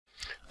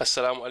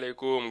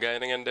asalaamaaleykum gars yi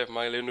na ngeen def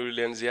maa ngi leen nuyu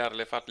leen ziar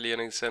le fàttali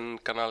yéen ak seen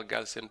canal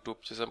Galsen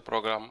Tube ci seen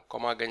programme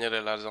comment gagner de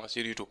l'argent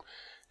sur YouTube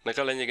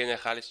naka la ñuy gagner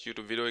xaalis ci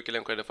YouTube vidéo yi ki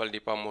leen koy defal di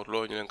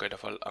papemorlo ñu leen koy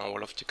defal en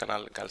wolof ci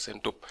canal Galsen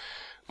Tube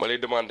ma lay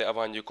demander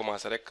avant ñuy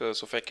commencer rek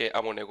su fekkee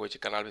abonné ko ci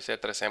canal bi c'est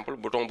très simple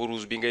bouton bu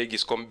rouge bi ngay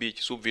gis comme bii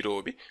ci suuf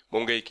vidéo bi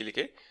moom ngay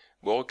cliquer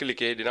boo ko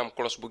cliquer dina am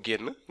cloche bu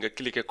génn nga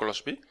cliquer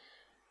cloche bi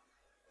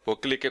boo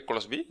cliquer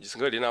cloche bi gis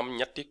nga dina am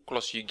ñetti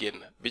cloche yu génn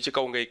bi ci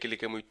kaw ngay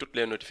cliquer muy toutes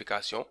les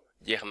notifications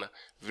jeex na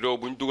vidéo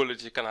bu ñu dugal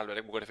ci canal bi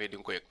rek bu ko defee di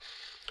nga ko yëg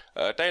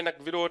tey nag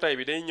vidéo tey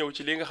bi day ñëw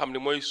ci li nga xam ne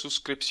mooy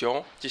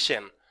souscription ci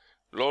chaîne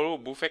loolu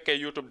bu fekkee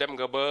YouTube dem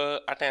nga ba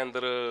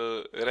atteindre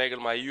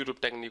règlement yi YouTube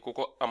teg ni ku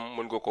ko am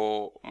mën nga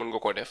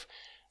koo def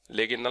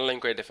léegi nan lañ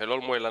koy defee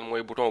loolu mooy lan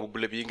mooy bouton bu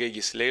bleu bi ngay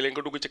gis léegi-léegi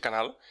nga dugg ci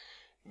canal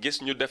gis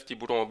ñu def ci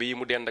bouton bi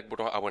mu dend ak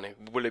bouton abonné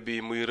bu bleu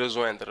bi muy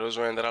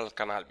rejoindre al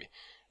canal bi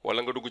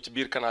wala nga dugg ci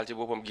biir canal ci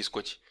boppam gis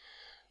ko ci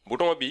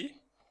bouton bi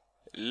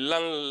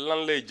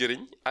lan lay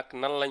jëriñ ak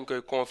nan lañ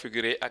koy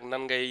configurer ak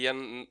nan ngay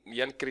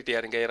yan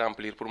critères ngay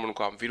remplir pour mën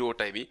ko am vidéo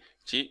tey bi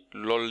ci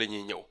loolu la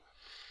ñuy ñëw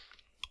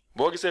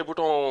boo gisee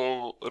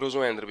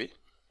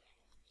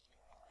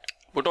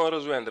bouton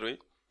rejoindre bi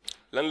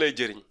lan lay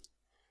jëriñ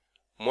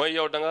mooy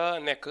yow da nga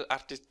nekk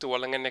artiste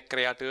wala nga nekk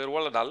créateur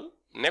wala daal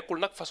nekkul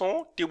nag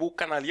façon tibu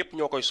canal yépp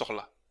ñoo koy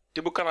soxla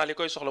tibu canal yi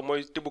koy soxla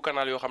mooy tibu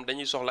canal yoo xam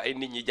dañuy soxla ay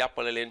nit ñi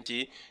jàppale leen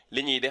ci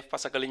li ñuy def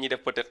parce que li ñuy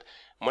def peut-être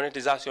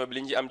monétisation bi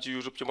li ñuy am ci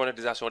YouTube ci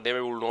monétisation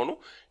demeewul noonu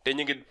te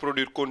ñu ngi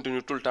produire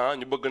contenu tout le temps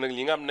ñu bëgg nag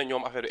li nga xam ne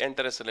ñoom affaire yu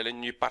intéressé na leen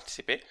ñuy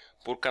participer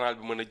pour canal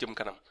bi mën a jëm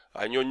kanam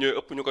waaye ñoo ñooy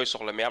ëpp ñu koy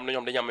soxla mais am na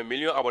ñoom dañu am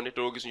million abonné te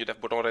doo gis ñu def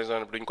bouton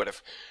rejoindre bi duñ ko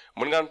def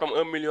mën nga am tam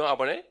 1 million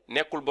abonné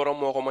nekkul borom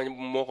moo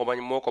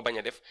ko bañ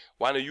a def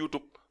waane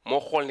YouTube moo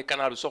xool ni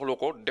canal bi soxla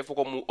ko defu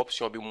ko mu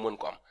option bi mu mën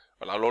ko am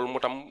voilà loolu mu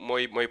tam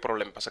mooy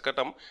problème parce que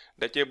tam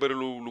da cee bëri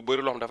lu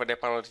bëri loo xam dafa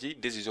dépendre ci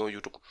décision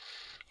YouTube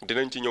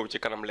dinañ ci ñëw ci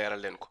kanam leeral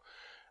leen ko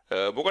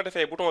bu ko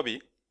defee bouton bi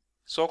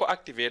soo ko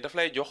activé daf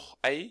lay jox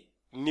ay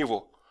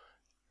niveau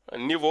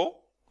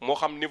moo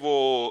xam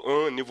niveau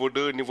 1 niveau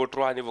 2 niveau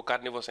 3 niveau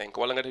 4 niveau 5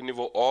 wala nga def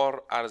niveau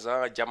or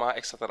argent diamant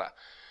et cetera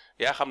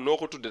yaa xam noo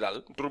ko tudde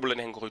daal tur bu la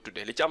neex nga koy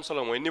tuddee li ci am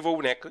solo mooy niveau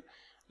bu nekk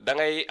da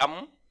ngay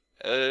am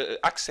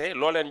accès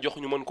loo leen jox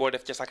ñu mën koo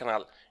def ci sa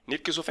canal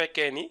nit ki su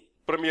fekkee ni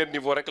premier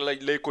niveau rek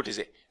lay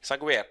cotiser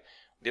chaque weer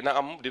dina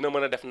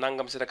mën a def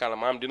nangam si canal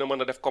maanaam dina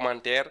mën a def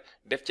commentaire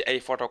def ci ay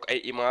photo ak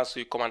ay image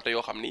suy commenter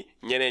yoo xam ni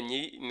ñeneen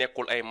ñi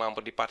nekkul ay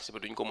membre di participer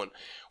duñ ko mën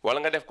wala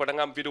nga def ko da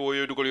nga am vidéo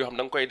yooyu dugal yoo xam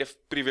da nga koy def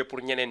privé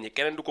pour ñeneen ñi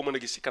keneen du ko mën a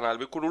gis ci canal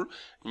bi ku dul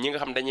ñi nga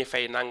xam dañuy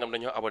fay nangam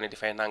dañoo abonné di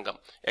fay nangam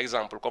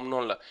exemple comme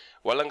noonu la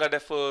wala nga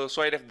def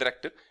sooy def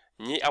direct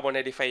ñi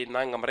abonné di fay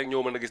nangam rek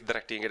ñoo mën a gis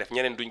direct yi nga def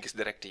ñeneen duñ gis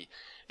direct yi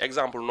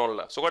exemple noonu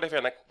la su ko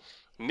defee nag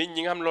nit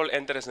ñi nga xam loolu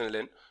intéressé na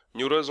leen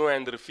ñu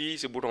rejoindre fii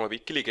ci bouton bi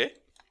cliquer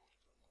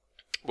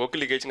boo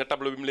cliquer ci nga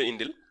tableau bi mu lay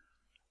indil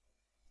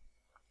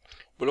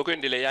bu la ko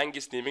indilee yaa ngi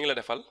gis nii mi ngi la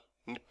defal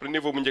pour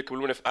niveau bu njëkk bi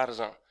lu mu def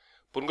argent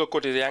pour nga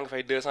cotiser yaa ngi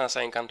fay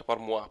 250 par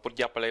mois pour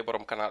jàppale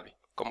borom canal bi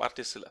comme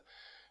artiste la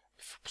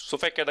su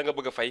fekkee da nga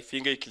bëgg a fay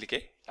fii ngay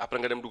cliquer après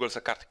nga dem dugal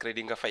sa carte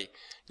crédit nga fay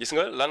gis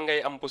nga lan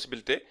ngay am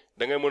possibilité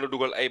da ngay mën a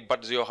dugal ay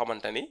badge yoo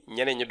xamante ni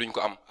ñeneen ñi duñ ko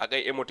am ak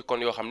ay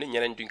émoticônes yoo xam ni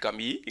ñeneen duñ ko am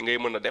yii ngay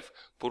mën a def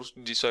pour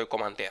di sooy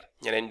commentaire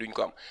ñeneen duñ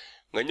ko am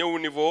nga ñëw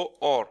niveau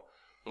or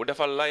mu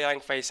defal la yaa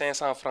ngi fay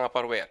 500 francs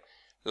par weer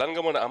lan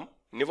nga mën a am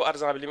niveau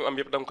argent bi li mu am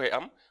yëpp da nga koy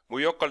am mu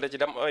yokkal da ci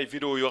dem ay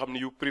vidéo yoo xam ne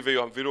yu privé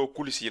yoo xam vidéo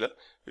coulisses yi la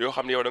yoo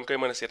xam ne yow da nga koy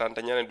mën a seetaan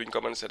te ñeneen duñ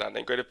ko mën a seetaan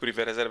dañ koy def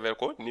privé réserver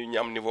ko ni ñu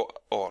am niveau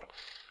or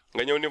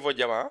nga ñëw niveau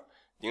diamant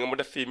ñi nga mu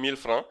def fii 1000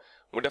 francs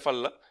mu defal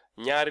la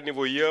ñaari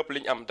niveau yëpp li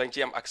ñu am da nga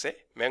ciy am accès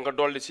mais nga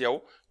dolli ci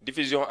yow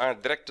diffusion en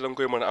direct da nga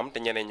koy mën a am te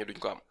ñeneen ñi duñ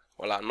ko am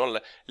voilà noonu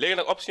la léegi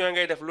nag option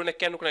ngay def lu ne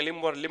kenn ku ne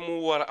li mu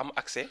war a am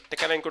accès te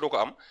keneen ko du ko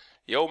am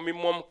yow mi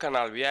moom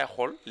canal bi yaay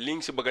xool li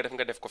nga si bëgg a def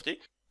nga def ko ci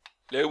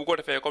léegi bu ko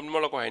defee comme ni ma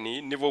la ko waxee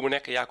nii niveau bu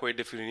nekk yaa koy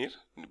définir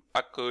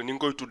ak ni nga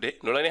koy tuddee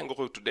noonu la neex nga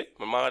koy tuddee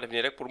man maa def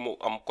nii rek pour mu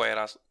am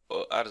cohérence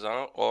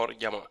argent or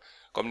diamant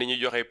comme ni ñuy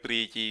joxee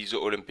prix ci jeux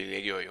olympiques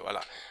yeeg yooyu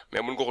voilà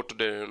mais mun nga ko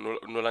tuddee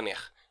nu la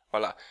neex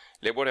voilà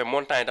léegi boo defee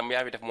montant yi tam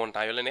yaa fi def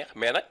montant yu la neex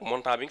mais nag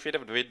montant bi nga fiy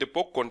def dafay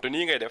dëppoo contenu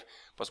yi ngay def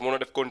parce que mënoo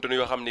def contenu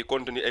yoo xam ni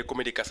contenu ay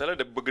comédie kase la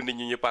def bëgg nit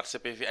ñi ñu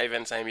participer fi ay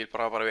 25000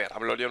 francs par weer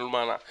xam loolu yoonul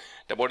maanaam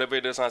te boo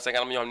defee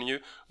 250 ñoo xam ni ñu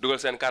dugal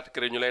seen carte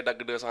crédit ñu lay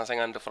dagg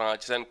 250 francs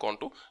ci seen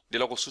compte di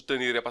la ko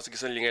soutenir parce que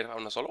gis nañ li ngay def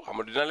am na solo xam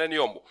nga dina leen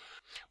yomb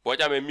boo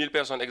ci amee 1000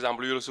 personnes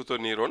exemple yu la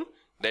soutenir woon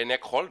day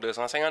nekk xool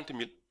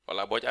 250000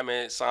 voilà boo ci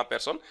amee 100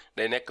 personnes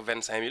day nekk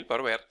 25000 par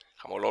weer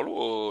xam nga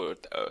loolu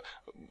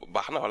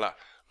baax na voilà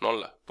noonu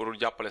la pour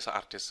jàppale sa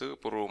artiste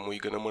pour muy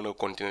gën a mën a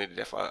continuer di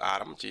def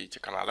aaram ci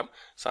canalam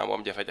sans mu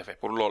am jafe-jafe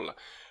pour loolu la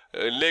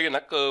léegi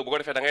nag bu ko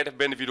defee da ngay def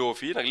benn vidéo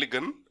fii nag li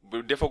gën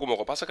defaguma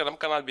ko parce que dam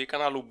canal bi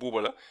canalu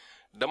buuba la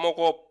dama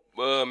ko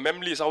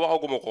même lii sax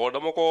waxaguma ko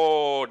dama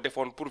ko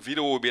defoon pour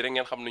vidéo bi rek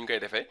ngeen xam nuñ koy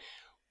defee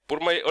pour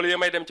may au lieu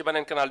may dem ci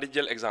beneen canal di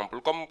jël exemple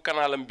comme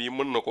canalam bi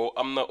mën na ko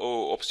am na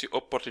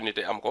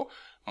opportunité am ko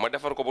ma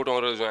defar ko bouton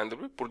rejoindre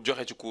bi pour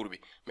joxe ci cours bi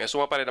mais su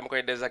ma paree dama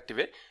koy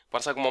désactiver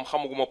parce que moom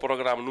xamaguma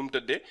programme nu mu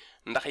tëddee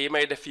ndax yi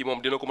may def fii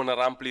moom dina ko mën a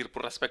remplir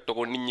pour respecter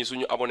ko nit ñi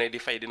suñu abonné di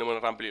fay dina mën a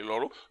remplir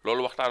loolu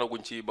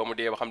waxtaanaguñ ci ba mu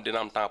dee ba xam dina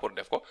am temps pour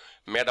def ko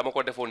mais dama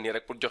ko defoon nii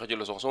rek pour joxe ci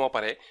leçon su ma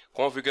paree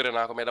configurer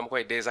naa ko mais dama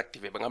koy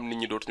désactiver ba nga xam nit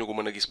ñi dootuñu ko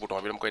mën a gis bouton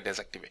bi dama koy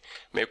désactiver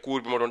mais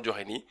cours bi ma doon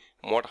joxe nii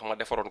moo tax ma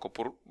defaroon ko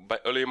pour ba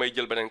ëllëg may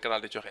jël beneen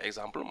canal di joxe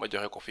exemple ma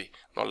joxe ko fii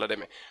noonu la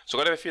demee su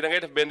ko defee fii da ngay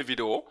def benn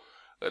vidéo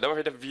dama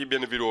fi def fii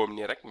benn vidéo am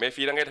nii rek mais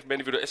fii da ngay def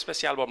benn vidéo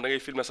spéciale boobu da ngay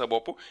filmer sa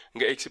bopp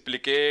nga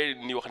expliquer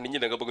ni wax nit ñi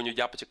da nga bëgg ñu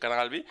jàpp ci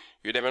canal bi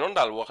yu demee noonu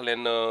daal wax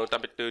leen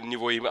tamit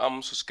niveau yi mu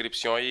am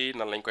souscription yi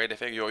nan lañ koy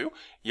defee ak yooyu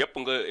yépp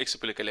nga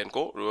expliquer leen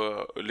ko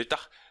li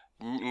tax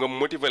nga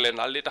motiver leen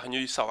daal li tax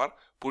ñuy sawar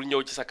pour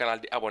ñëw ci sa canal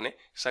di abonné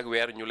chaque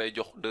weer ñu lay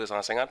jox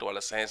 250 wala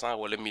 500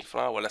 wala 1000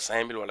 francs wala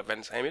 5000 wala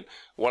 25000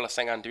 wala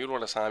 50000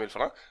 wala 100000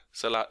 francs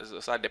cela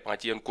ça dépend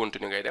ci yeen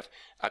contenu ngay def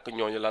ak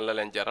ñooñu lan la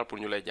leen jaral pour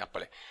ñu lay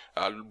jàppale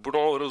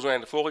bouton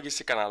rejoindre foo ko gis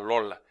ci canal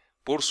loolu la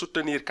pour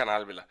soutenir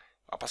canal bi la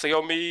parce que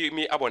yow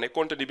mi abonné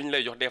contenu bi ñu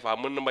lay jox des fois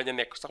mën na bañ a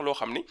nekk sax loo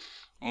xam ni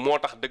moo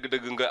tax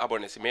dëgg-dëgg nga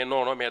abonné si mais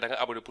non mais da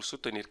nga abonné pour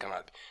soutenir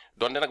canal bi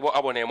donte nag boo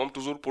abonné moom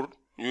toujours pour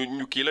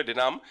ñu kii la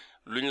dina am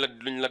luñ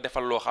la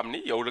defal loo xam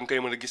ni yow da nga koy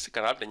mën a gis ci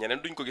canal te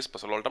ñeneen duñ ko gis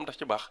parce que loolu tam daf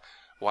ci baax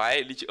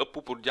waaye li ci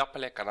ëpp pour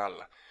jàppale canal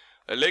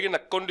la léegi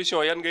nag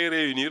condition yan ngay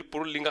réunir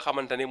pour li nga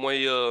xamante ni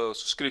mooy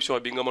souscription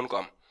bi nga mën ko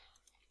am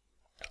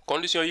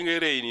condition yi ngay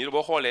réunir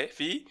boo xoolee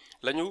fii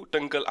la ñu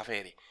tënkal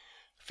affaire yi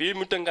fii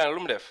mu tënkaan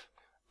lu mu def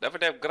dafa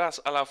def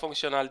grâce à la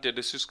fonctionnalité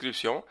de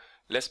souscription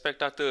les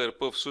spectateurs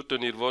peuvent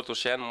soutenir votre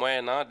chaîne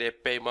moyennant des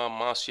paiements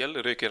mensuels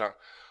récurrents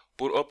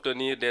pour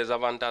obtenir des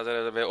avantages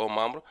réservés aux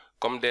membres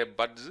comme des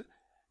badges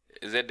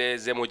et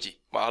des emojis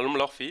waaw lu mu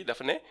la wax fii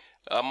dafa ne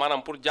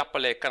maanaam pour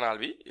jàppale canal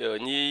bi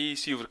ñiy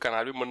suivre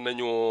canal bi mën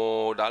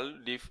nañu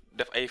daal di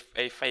def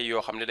ay fay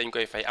yoo xam ne dañ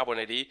koy fay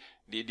abonné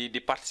di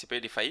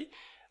participer di fay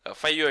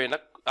yooyu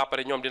nag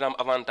après ñoom dina am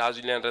avantage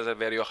yu ñu leen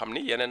réserver yoo xam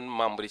ni yeneen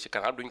membres yi ci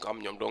canal duñ ko am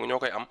ñoom donc ñoo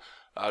koy am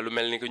lu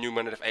mel ni que ñu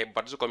mën a def ay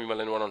badge comme yu ma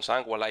leen wanoon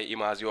sànq wala ay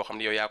image yoo xam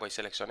ne yow yaa koy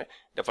sélectionné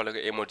defal la ko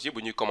emoji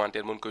bu ñuy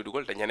commenter mën koy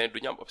dugal te ñeneen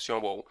duñu am option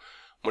boobu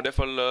mu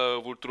defal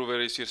vous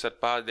trouverez sur cette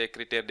page des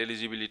critères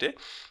d'éligibilité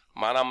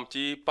maanaam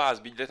ci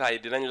page bi détails yi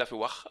dinañ la fi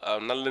wax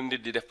nan la nit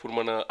di def pour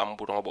mën a am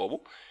bouton boobu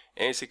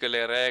ainsi que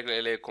les règles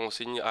et les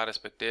consignes à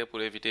respecter pour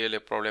éviter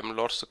les problèmes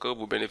lorsque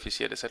vous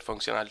bénéficiez de cette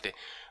fonctionnalité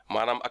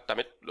maanaam ak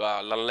tamit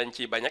waaw lan lañ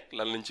ciy bañ ak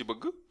lan lañ ci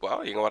bëgg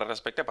waaw yi nga war a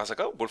respecter parce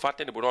que bul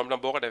fàtte ni bouton bi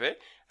boo ko defee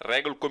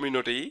règle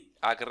communauté yi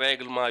ak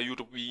règlement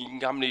YouTube yi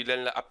nga xam ne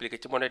dañ la appliqué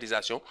ci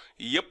monétisation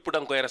yépp da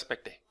nga koy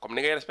respecter comme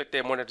ni ngay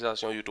respecter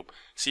monétisation YouTube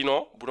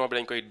sinon bouton bi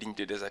dañ koy diñ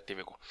te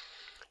désactiver ko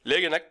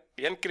léegi nag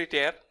yan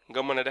critères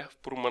nga mën a def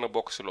pour mën a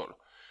bokk si loolu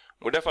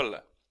mu defal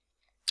la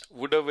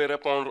vous devez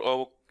répondre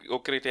aux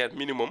critères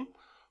minimum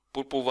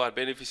pour pouvoir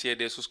bénéficier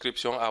des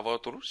souscriptions à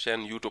votre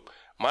chaîne YouTube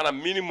maanaam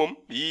minimum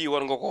yii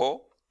war nga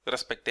koo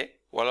respecter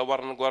wala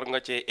war nga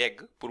cee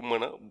egg pour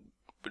mën a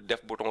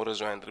def bouton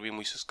rejoindre bi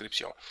muy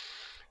souscription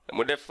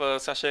mu def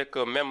sachez que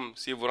même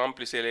si vous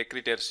remplissez les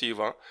critères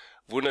suivants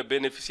vous ne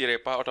bénéficierez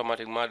pas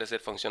automatiquement de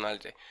cette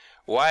fonctionnalité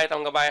waaye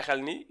tam nga bàyyi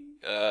xel ni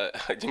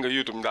ji nga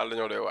YouTube daal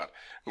dañoo doy waar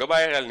nga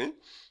bàyyi xel ni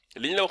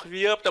li ñu la wax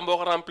fii yëpp tam boo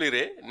ko remplir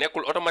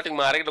nekkul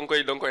automatiquement rek da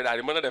nga koy daal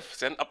di mën a def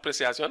seen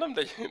appréciation tam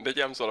da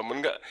ci am solo mën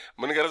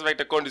nga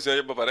respecter conditions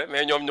yëpp ba pare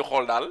mais ñoom ñu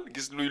xool daal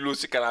gis luy luus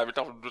ci canal bi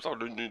tax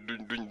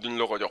duñ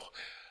la ko jox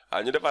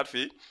waaw ñu defaat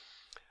fii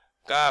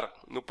car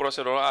nous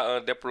procédons à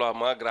un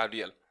déploiement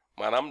graduel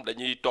maanaam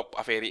dañuy topp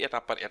affaire yi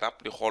étape par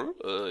étape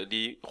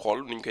di xool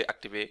nuñ koy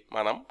activer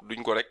maanaam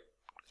duñ ko rek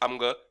am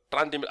nga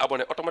 30 000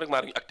 abonnés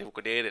automatiquement duñu activer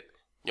ko déedéet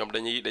ñoom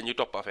dañuy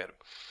topp affaire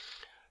bi.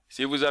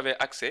 Si vous avez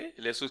accès,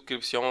 les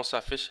souscriptions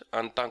s'affichent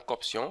en tant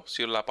qu'option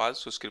sur la page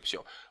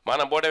souscription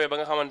maanaam boo demee ba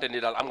nga xamante ni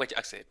daal am nga ci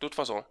accès de toute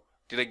façon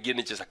dina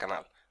génn ci sa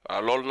canal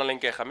waaw loolu na lañ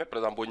koy xamee par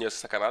exemple boo ñëwee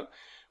sa canal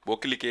boo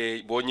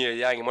cliquer boo ñëwee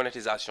yaa ngi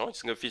monétisation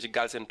gis nga fii ci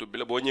Galsen bi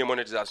la boo ñëwee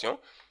monétisation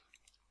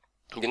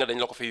di nga dañ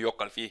la ko fiy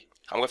yokkal fii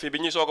xam nga fii bi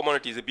ñuy soog a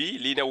monétiser bii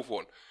lii newu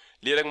foon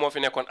lii rek moo fi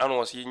nekkoon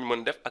annonce yi ñu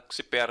mën def ak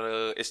super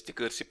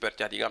sticker super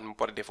chat yi nga xam ne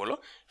par défaut la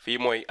fii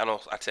mooy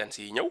annonce AdSense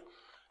yi ñëw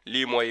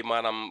lii mooy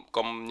maanaam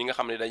comme ñi nga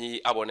xam ne dañuy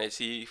abonné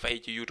si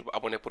fay ci YouTube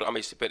abonné pour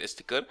amay super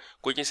sticker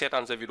ku ci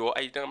seetaan sa vidéo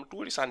ay danga am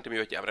tuuti centime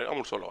yoo ci am rek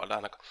amul solo wala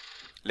daanaka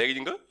léegi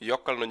di nga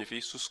yokkal nañu fi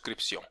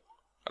souscription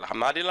wala xam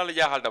naa dina la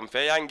jaaxal tam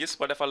fee yaa ngi gis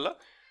ba defal la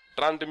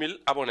 30 000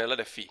 abonnés la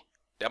def fii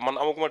te man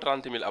amaguma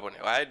 30 000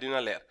 abonnés waaye dina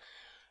leer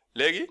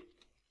léegi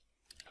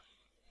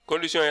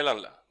conditions yi lan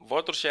la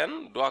votre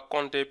chaîne doit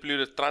compter plus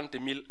de 30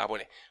 000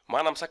 abonnés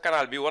maanaam sa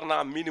canal bi war naa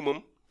am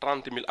minimum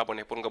 30 000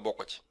 abonnés pour nga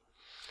bokk ci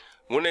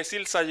mu ne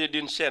s'il s'agit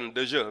d'une chaîne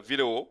de jeux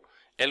vidéo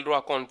elle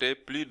doit compter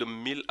plus de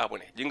 1000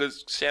 abonnés ji nga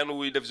chaîne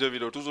wuy def jeux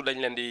vidéo toujours dañ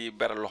leen di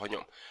beral loxo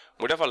ñoom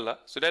mu defal la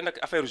su dee nag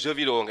affaire jeux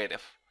vidéo ngay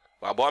def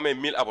waaw boo amee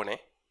 1000 abonnés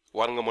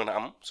war nga mën a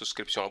am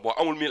souscription boo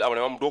amul 1000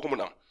 abonnés moom doo ko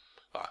mën a am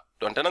waaw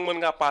donte nag mën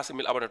ngaa passer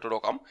 1000 abonnés te doo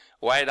ko am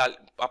waaye daal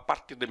à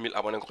partir de 1000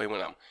 abonnés nga koy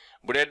mën a am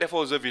bu dee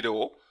defoo jeux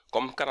vidéo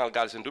comme canal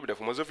Galsen bi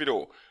defuma jeux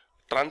vidéo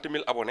 30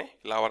 000 abonnés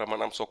laa war a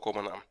mën a am soog koo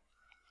mën a am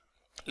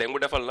léegi mu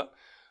defal la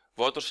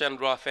votre chaîne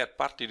doit faire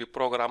partie du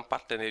programme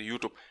partenaire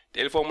YouTube te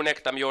il faut mu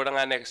nekk tam yow da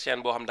ngaa nekk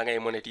chaîne boo xam da ngay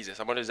monétiser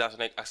sa monétisation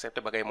nekk accepté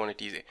ba ngay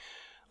monétiser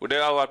vous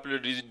devez avoir plus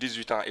de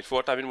 18 ans il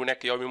faut tamit mu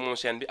nekk yow mi moom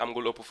chaîne bi am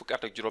nga lu ëpp fukki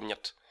at ak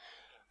juróom-ñett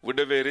vous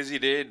devez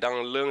résider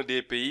dans l'un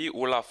des pays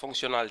où la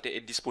fonctionnalité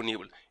est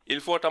disponible il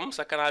faut tam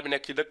sa canal bi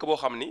nekk ci dëkk boo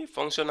xam ni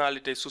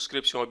fonctionnalité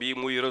souscription bi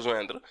muy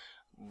rejoindre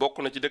bokk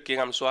na ci dëkk yi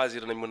nga xam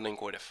choisir nañ mën nañ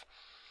koo def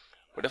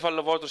mu defal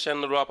la votre chaîne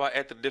ne doit pas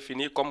être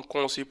définie comme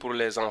conçue pour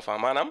les enfants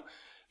maanaam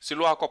si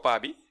loi COPPA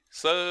bi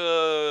sa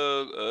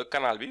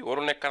canal bi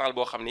waru nekk canal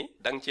boo xam ni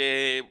da nga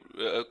cee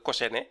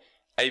coché ne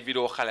ay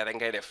vidéo xale rek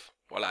ngay def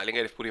voilà li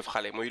ngay def pour yëf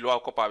xale muy loi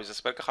COPPA bi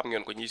j'espère que xam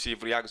ngeen ko ñiy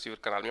suivre yàgg suivre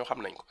canal bi ñoo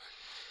xam nañ ko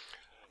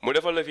mu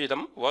defal la fii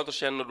itam votre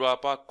chaîne ne doit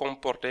pas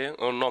comporter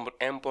un nombre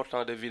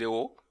important de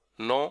vidéos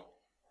non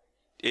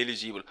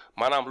éligibles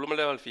maanaam lu ma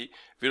defal fii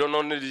vidéo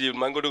non éligible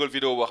maa nga dugal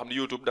vidéo boo xam ne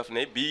YouTube daf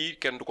ne bii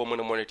kenn du ko mën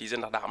a monétiser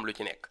ndax daa am lu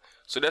ci nekk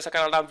su dee sa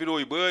canal daa am vidéo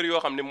yu bëri yoo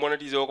xam ne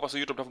monétiser woo ko parce que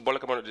YouTube dafa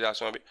bloqué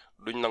monétisation bi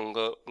duñ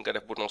nangu nga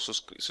def bouton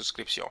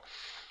souscription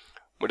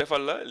mu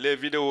defal la les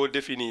vidéos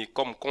définies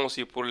comme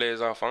conçues pour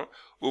les enfants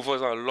ou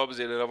faisant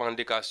l'objet de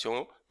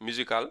revendications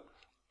musicales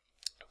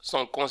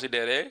sont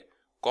considérées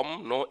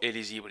comme non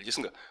éligible gis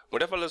nga mu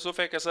defal la su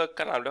fekkee sa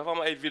canal dafa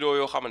am ay vidéo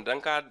yoo xam ne da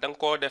nga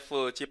koo def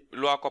ci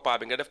loi COPPA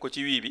bi nga def ko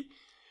ci wii bi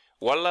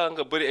wala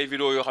nga bëri ay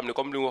vidéo yoo xam ne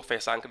comme li mu wax fee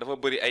sànq dafa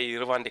bëri ay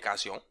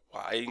revendication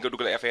waaw ay nga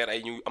dugal ay affaire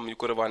ay ñu am ñu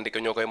ko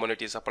revendiquer ñoo koy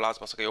monétiser sa place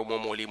parce que yow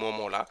moom moo lii moom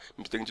moo laa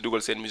da nga ci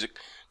dugal seen musique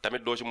tamit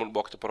doo ci mun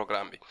bokk ci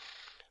programme bi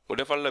mu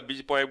defal la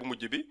bi point bu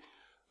mujj bi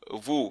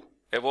vous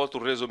et votre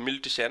réseau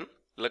multichaîne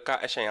le cas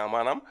échéant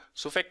maanaam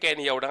su fekkee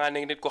ni yow da ngaa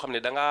nekk nit koo xam ne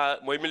da ngaa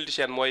mooy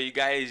multichaîne mooy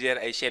gars yi gérer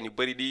ay chaînes yu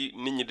bëri di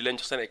nit ñi di leen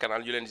jox seen ay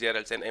canal yu leen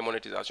gérer seen ay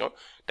monétisation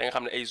te nga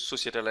xam ne ay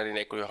société la di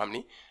nekk yoo xam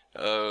ni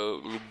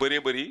ñu bëree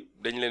bëri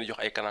dañu leen jox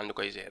ay canal ñu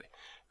koy gérer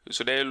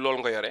su dee loolu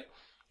nga yore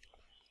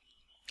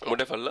mu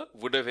defal la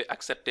vous devez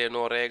accepter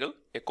nos règles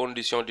et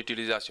conditions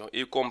d'utilisation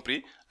y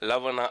compris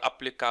l'avenant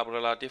applicable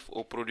relatif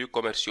aux produits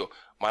commerciaux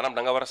maanaam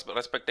da nga war a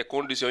respecter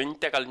conditions yi ñu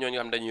tegal ñooñu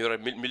nga xam dañuy yore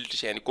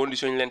multichaîne yi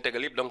conditions yi ñu leen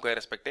tegal yëpp da nga koy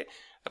respecter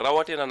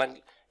rawatina nag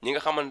ñi nga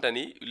xamante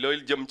ni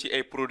loolu jëm ci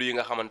ay produits yi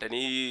nga xamante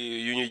ni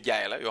yu ñuy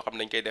jaay la yoo xam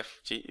dañ koy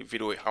def ci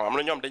vidéo yi xam am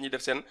na ñoom dañuy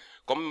def seen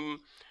comme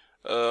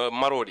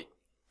marodi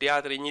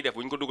théâtre yi ñuy def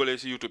bu ñu ko dugalee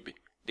ci YouTube bi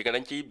di nga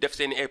dañ ciy def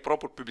seen i ay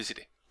propre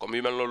publicité comme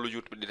yu mel noonu lu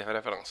YouTube di def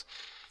référence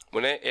mu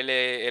ne elle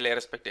est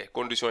respectée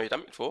conditions yi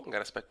tam il faut nga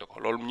respecter ko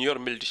loolu ñu yor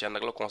multichaîne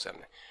nag la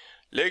concerné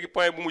léegi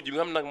point bu mujj bi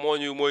nga xam nag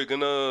mooy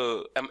gën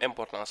a am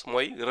importance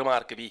mooy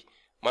remarque bi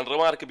man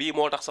remarque bi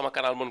moo tax sama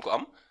canal mën ko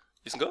am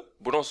gis nga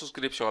bouton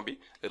souscription bi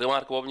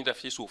remarque boobu ñu def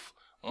ci suuf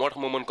moo tax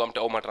ma mën ko am te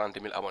aw ma 30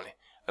 000 abonnés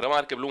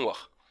remarque bi lu mu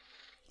wax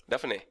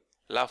daf ne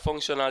la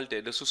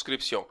fonctionnalité de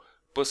souscription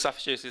peut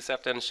s'afficher sur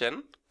certaines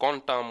chaînes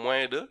comptant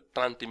moins de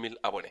 30 000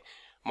 abonnés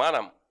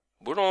maanaam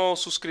bouton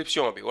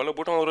souscription bi wala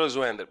bouton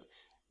rejoindre bi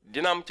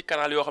dina am ci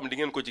canal yoo xam ne di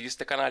ngeen ko ci gis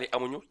te canal yi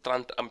amuñu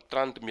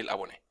 30 000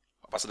 abonnés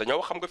parce que dañoo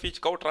wax xam nga fii ci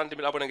kaw 30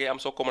 000 abonnés ngay am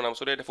soo ko mën a am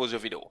su dee defoo jeu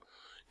vidéo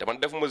te man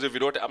defuma jeu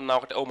vidéo te am naa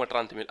ko te awma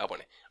 30 000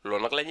 abonnés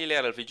loolu nag la ñuy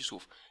leeral fii ci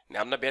suuf ne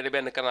am na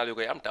benn canal yu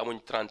koy am te amuñu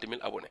 30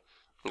 000 abonnés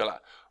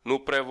voilà nous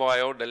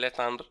prévoyons de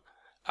l'étendre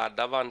à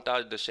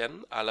davantage de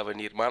chaînes à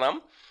l'avenir maanaam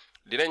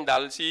dinañ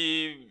daal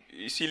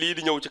si lii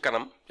di ñëw ci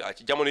kanam waaw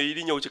ci jamono yi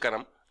di ñëw ci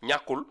kanam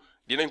ñàkkul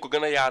dinañ ko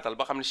gën a yaatal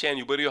ba xam ne chaîne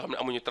yu bëri yoo xam ne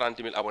amuñu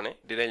 30 000 abonnés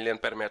dinañ leen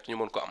permettre ñu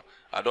mën ko am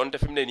waaw doonte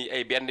fi mu ne nii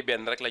ay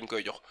benn rek lañ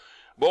koy jox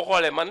boo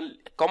xoolee man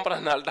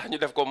comprendre naa tax ñu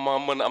def ko ma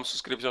mën a am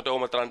souscription te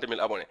awma 30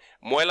 000 abonnés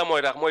mooy la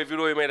mooy tax mooy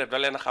vidéo yi may def da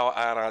leen a xaw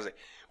a arrangé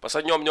parce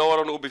que ñoom ñoo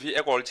waroon a ubbi fii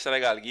école ci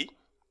Sénégal gi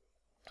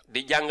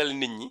di jàngal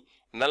nit ñi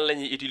nan la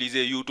ñuy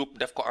utiliser YouTube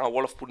def ko en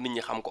wolof pour nit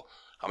ñi xam ko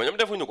xam nga ñoom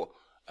defuñu ko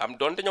am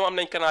donte ñoom am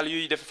nañ canal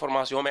yuy def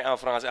formation mais en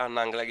français en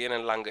anglais ak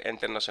yeneen langue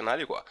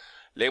internationale yi quoi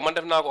léegi man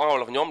def naa ko en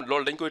wolof ñoom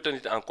loolu dañ koy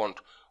tenir en compte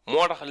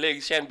moo tax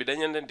léegi chaîne bi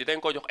dañ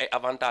ko jox ay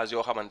avantages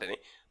yoo xamante ni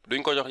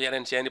duñ ko jox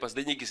yeneen chaîne yi parce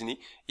que dañuy gis ni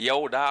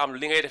yow daa am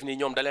li ngay def nii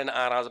ñoom da leen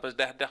a arrangé parce que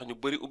day tax ñu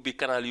bëri ubbi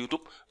canal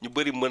YouTube ñu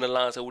bëri mën a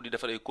lancer wu di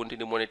defar ay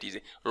contenu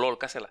monétisé loolu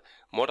kase la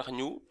moo tax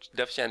ñu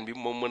def chaîne bi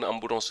moom mën a am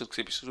bouton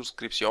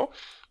souscription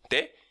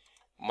te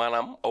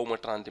maanaam awma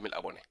 30 000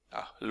 abonnés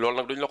waaw loolu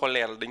nag duñ la ko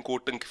leeral dañ koo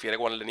tënk fii rek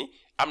wala la ni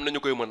am nañu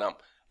koy mën a am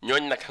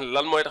ñooñ nag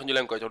lan mooy tax ñu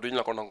leen koy jox duñ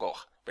la ko nangoo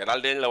wax mais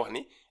daal dañ la wax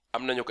ni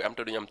am nañu koy am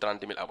te duñu am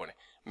 30 000 abonnés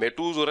mais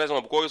toujours raison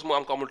bu koo gis mu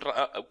am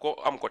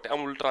ko te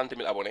amul 30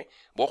 000 abonnés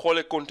boo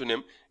xoolee contenu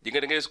am di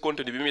nga gis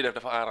contenu bi muy def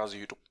dafa arrangé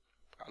YouTube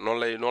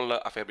waaw noonu la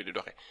affaire bi di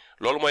doxee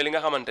loolu mooy li nga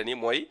xamante ni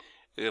mooy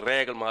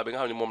règlement bi nga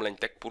xam ne moom lañ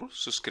teg pour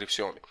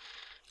souscription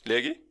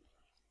bi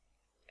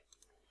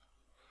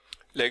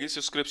léegi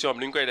souscription bi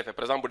ni ñu koy defee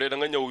par exemple bu dee da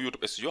nga ñëw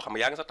YouTube studio xam nga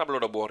yaa ngi sa tableau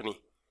de bord nii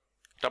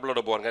tableau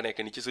de bord nga nekk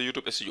ni ci sa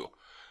YouTube studio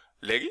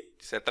léegi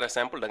c'est très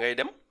simple da ngay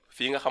dem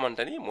fii nga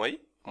xamante ni mooy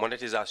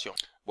monétisation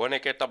boo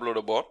nekkee tableau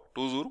de bord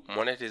toujours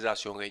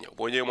monétisation ngay ñëw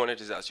boo ñëwee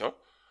monétisation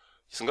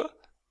gis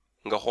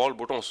nga xool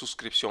bouton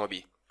souscription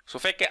bi su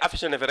fekkee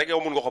affiché na fi rek yow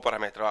mun nga ko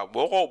paramètre waaw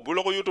bu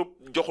la ko YouTube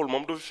joxul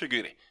moom du fi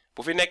figurer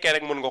bu fi nekkee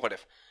rek mën nga ko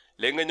def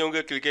léegi nga ñëw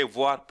nga cliquer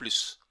voir plus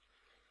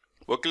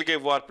boo cliquer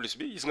voir plus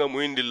bi gis nga mu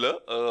indil la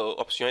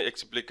option yi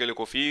expliquer la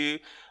ko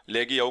fii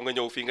léegi yow nga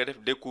ñëw fii nga def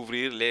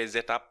découvrir les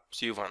étapes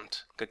suivantes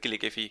nga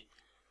cliquer fii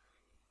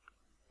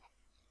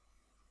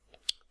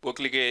boo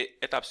cliquer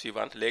étape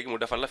suivante léegi mu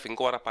defal la fi nga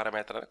ko war a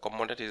paramétrer comme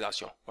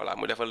monétisation voilà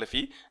mu defal la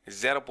fii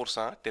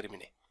 0%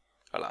 terminé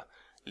voilà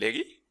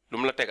léegi lu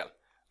mu la tegal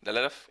da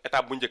la def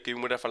étape bu njëkk bi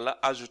mu defal la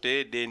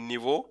ajouter des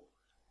niveaux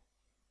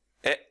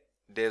et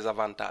des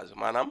avantages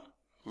maanaam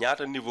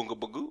ñaata niveau nga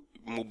bëgg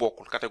mu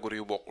bokkul catégorie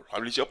yu bokkul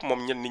xam li ci ëpp moom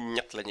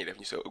ñett la ñuy def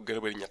ñu sa gën a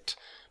bëri ñett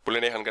bu la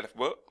neexal nga def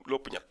ba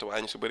lépp ñett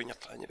waaye ñu si bëri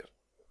ñett la ñuy def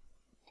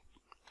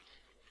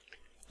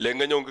léegi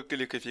nga ñëw nga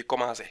cliquer fii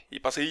commencer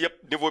parce que yëpp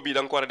niveau bi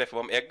da nga ko war a def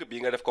ba mu egg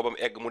bii nga def ko ba mu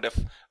egg mu def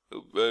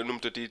nu mu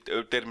tëti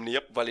terminé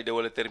yëpp validé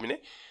wala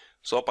terminé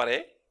soo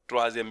paree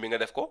troisième bi nga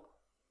def ko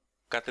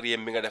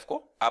quatrième bi nga def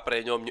ko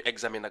après ñoom ñu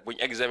examiner nag bu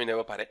ñu examiner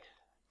ba pare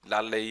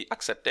daal lay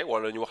accepter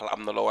wala ñu wax la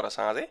am na loo war a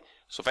changer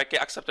su fekkee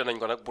accepter nañ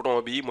ko nag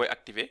bouton bii mooy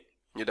activer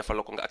ñu defal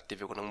la ko nga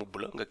activer ko nag mu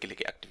bula nga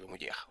cliquer activer mu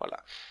jeex voilà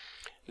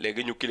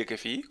léegi ñu cliquer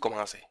fii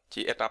commencer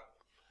ci étape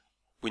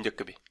bu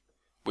njëkk bi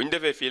bu ñu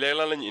defee fii léegi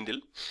lan la ñu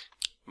indil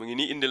mu ngi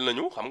nii indil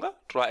nañu xam nga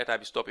 3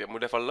 étapes yi stop yëpp mu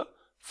defal la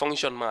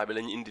fonctionnement bi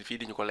la ñu indil fii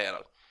di ñu ko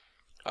leeral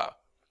waaw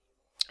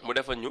mu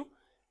defal ñu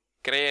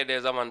créer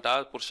des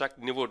avantages pour chaque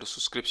niveau de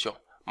souscription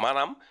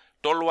maanaam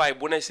tolluwaay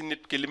bu ne si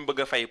nit ki li mu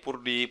bëgg a fay pour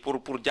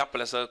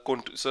jàppale sa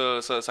compte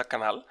sa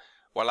canal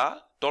voilà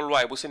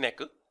tolluwaay bu si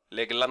nekk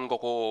léegi lan nga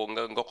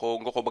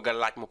ko bëgg a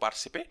laaj mu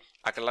participer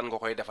ak lan nga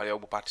koy defal yow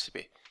bu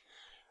participer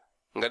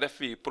nga def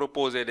fii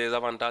proposer des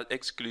avantages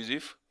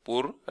exclusifs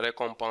pour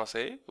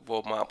récompenser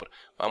vos membres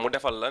mu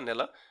defal la ne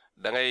la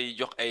da ngay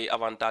jox ay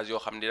avantages yoo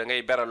xam ni da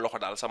ngay beral loxo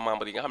daal sa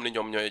membre yi nga xam ne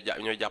ñoom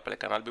ñooy jàppale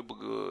canal bi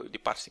bëgg di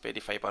participer di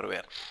fay par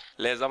weer.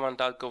 Les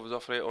avantages que vous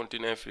offrez ont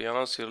une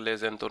influence sur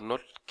les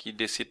internautes qui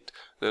décident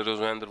de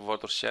rejoindre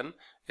votre chaîne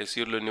et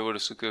sur le niveau de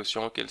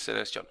souscription qu'ils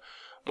sélectionnent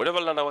mu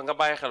defal la nag nga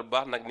bàyyi xel bu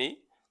baax nag ni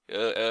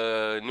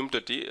nu mu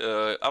tëtti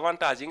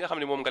avantages yi nga xam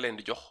ne moom nga leen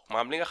di jox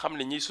maanaam li nga xam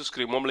ne ñiy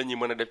souscrire moom la ñuy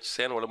mën a def ci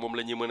seen wala moom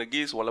la ñuy mën a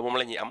gis wala moom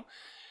la ñuy am.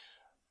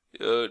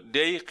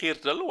 day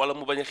xiirtal wala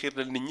mu bañ a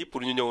xiirtal nit ñi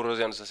pour ñu ñëw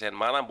rejoindre sa chaîne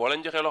maanaam boo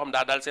leen joxee loo xam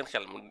daa daal seen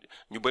xel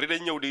ñu bëri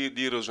dañ ñëw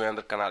di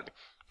rejoindre canal bi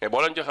mais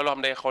boo leen joxee loo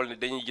xam day xool ni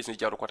dañuy gis ni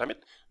jaru ko tamit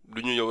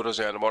du ñu ñëw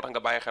rejoindre moo tax nga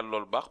bàyyi xel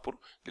loolu baax pour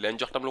di leen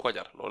jox tam lu ko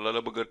jar loolu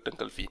la bëgg a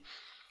tënkal fii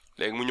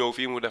léegi mu ñëw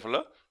fii mu def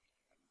la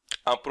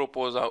en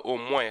proposant au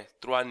moins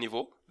 3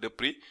 niveaux de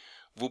prix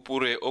vous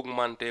pourrez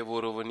augmenter vos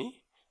revenus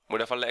mu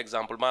defal la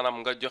exemple maanaam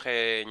nga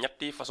joxe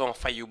ñetti façon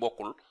fay yu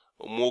bokkul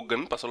moo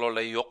gën parce que loolu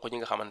lay yokk ñi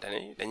nga xamante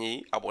ne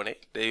dañuy abonné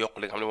day yokk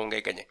li nga xam ne moom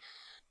ngay gagné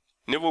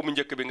niveau bu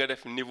njëkk bi nga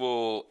def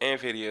niveau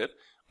inférieur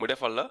mu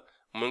defal la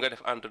mën nga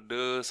def entre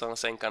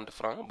 250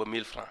 francs ba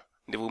 1000 francs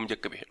niveau bu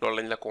njëkk bi loolu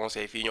lañ la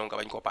conseillé fii ñoo nga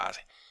bañ ko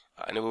passé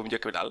waaw niveau bu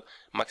njëkk bi daal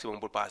maximum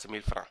pour passer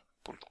 1000 francs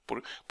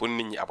pour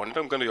nit ñi abonné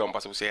tam gën a yomb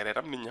parce que bu seeree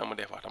tam nit ñi xam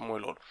des fois tam mooy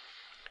loolu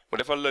mu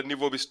defal la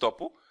niveau bi stop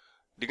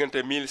diggante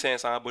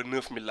 1500 ba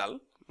 9000 daal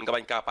nga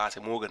bañ kaa passé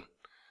moo gën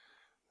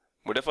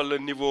mu defal la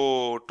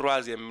niveau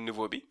troisième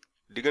niveau bi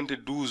diggante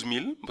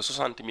 12000 ba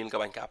 60000 nga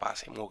bañ kaa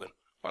passé moo gën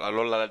voilà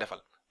loolu la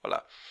defal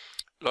voilà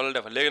loolu la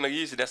defal léegi nag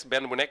yii si des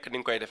benn bu nekk ni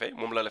nga koy defee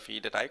moom la fii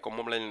détail comme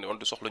moom lañ leen doon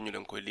du soxla ñu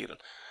leen koy liiral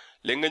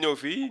léegi nga ñëw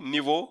fii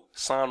niveau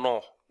sans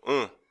nom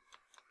 1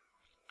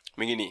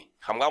 mi ngi nii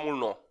xam nga amul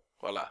nom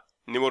voilà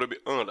numéro bi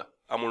 1 la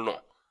amul nom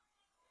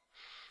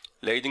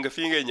léegi ji nga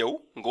fii ngay ñëw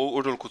nga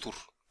utal ko tur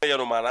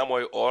yanu maanaam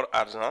mooy or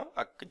argent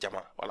ak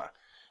diamant voilà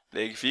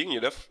léegi fii ñu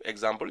def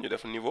exemple ñu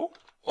def niveau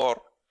or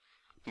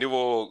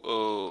niveau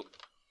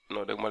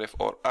non dégg ma def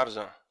or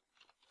argent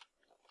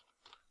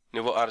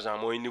niveau argent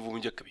mooy niveau bu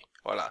njëkk bi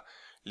voilà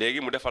léegi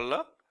mu defal la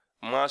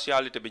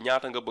mensualité bi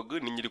ñaata nga bëgg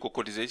nit ñi di ko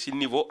cotiser ci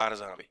niveau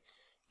argent bi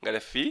nga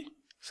def fii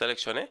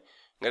sélectionné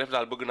nga def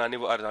daal bëgg naa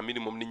niveau argent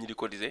minimum nit ñi di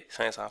cotiser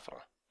 500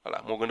 francs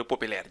voilà moo gën a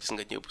populaire gis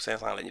nga ñëpp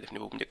 500 la ñuy def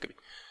niveau bu njëkk bi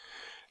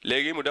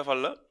léegi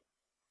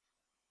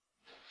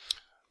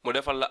mu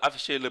defal la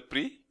afficher le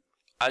prix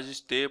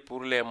ajusté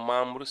pour les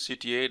membres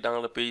situés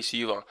dans le pays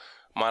suivant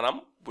maanaam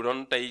bu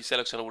doon tey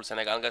sélectionné wul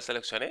Sénégal nga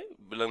sélectionné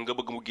lan nga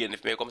bëgg mu génn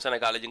fi mais comme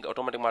Sénégal la ji nga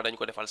automatiquement dañu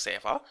ko defal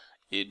CFA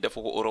defu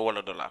ko euro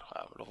wala dollar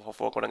waaw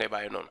foo ko da ngay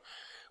bàyyi noonu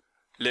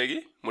léegi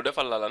mu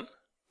defal la lan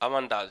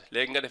avantage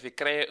léegi nga defi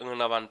créer un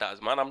avantage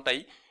maanaam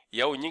tey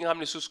yow ñi nga xam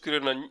ne souscrire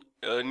nañ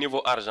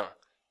niveau argent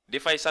di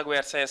fay chaque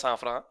weer 500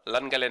 francs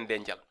lan nga leen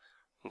dencal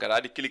nga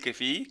daal di cliquer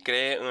fii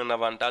créer un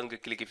avantage nga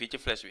cliquer fii ci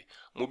flèche bi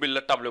mu bil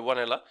la table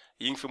wane la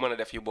yi nga fi mën a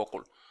def yi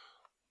bokkul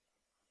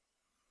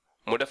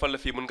mu defal la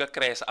fii mën nga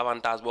créer sa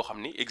avantage boo xam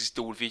ni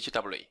existé wul fii ci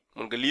tableau yi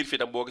mën nga lire fii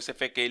tam boo gisee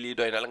fekkee lii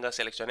doy na la nga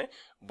sélectionné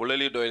bu la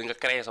lii doy nga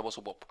créer sa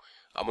bosu bopp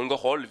mën nga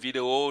xool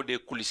vidéo des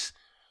coulisses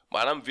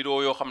maanaam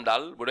vidéo yoo xam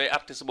daal bu doy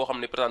artiste boo xam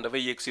ne par exemple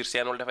dafay yéeg sur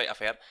scène wala dafay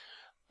affaire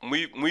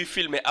muy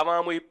filmer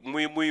avant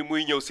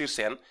muy ñëw sur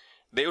scène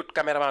day ut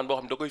caméraman boo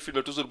xam ne da koy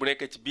filmer toujours bu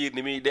nekkee ci biir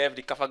ni muy def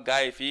di kaf ak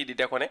gaay fii di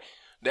déconné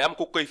day am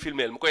ku koy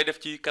filmer mu koy def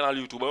ci canal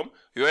YouTube am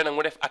yooyu nag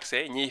mu def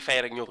accès ñiy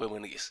fay rek ñoo koy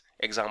mën a gis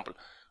exemple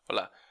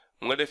voilà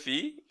mu nga def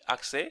fii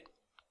accès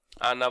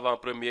en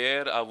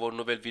avant-première à vos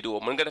nouvelles vidéos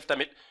mën nga def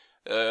tamit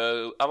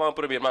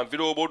avant-première maanaam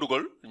vidéo boo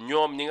dugal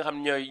ñoom ñi nga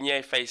xam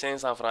ñooy fay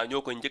 500 francs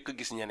ñoo ko njëkk a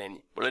gis ñeneen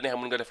ñi bu la neexee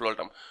mën nga def loolu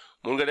tam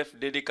mën nga def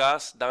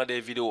dédicace dans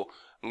des vidéos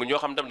ñoo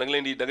xam tam da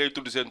ngay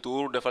tudd seen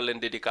tour defal leen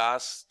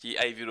dédicace ci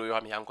ay vidéos yoo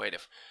xam yaa ngi koy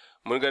def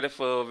mën nga def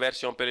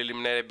version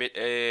préliminaire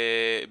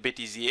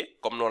bêtisier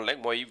comme noonu rek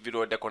mooy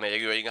vidéo déconné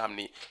yeeg yooyu nga xam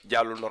ni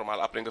jàllul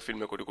normal après nga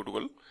filmer ko di ko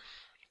dugal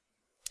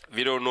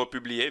vidéo non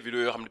publiée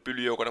vidéo yoo xam ne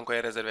publié ko da nga koy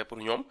réserver pour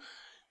ñoom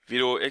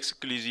vidéo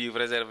exclusive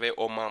réservée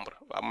aux membres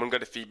waaw mën nga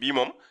def fii bii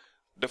moom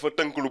dafa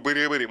tënk lu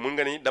bëree bëri mën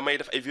nga ni damay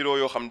def ay vidéo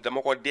yoo xam ne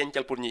dama ko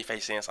dencal pour ñuy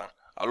fay 500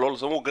 waaw loolu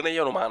sama gën a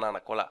yenu maanaa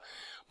nag voilà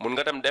mën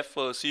nga tam def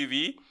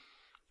suivi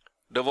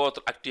de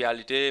votre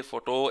actualité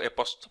photo et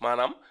post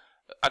maanaam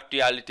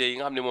actualité yi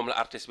nga xam ne moom la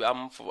artiste bi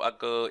am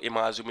ak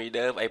image yu muy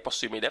def ay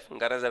post yu muy def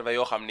nga réserver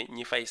yoo xam ni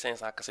ñi fay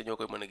 500 kese ñoo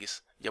koy mën a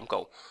gis jëm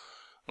kaw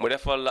mu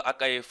defal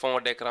ak ay fond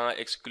d'écran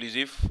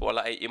exclusif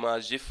wala ay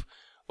image gif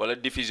wala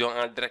diffusion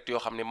en direct yoo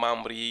xam ne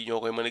membres yi ñoo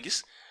koy mën a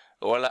gis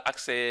wala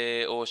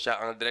accès au chat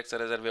en direct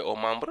réservé aux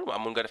membres waaw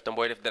mun nga def tam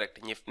booy def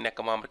direct ñi nekk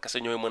membre kese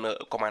ñooy mën a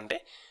commenter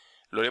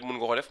loolu yëpp mun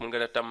nga ko def mun nga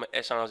def tam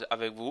échange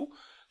avec vous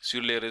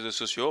sur les réseaux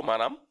sociaux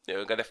maanaam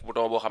nga def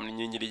bouton boo xam ne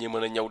nit ñi dañuy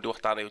mën a ñëw di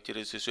waxtaan ak yow ci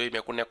réseaux sociaux yi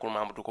mais ku nekkul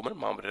membre du ko mën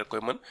membre rek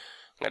koy mën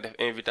nga def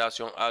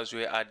invitation à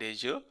jouer à des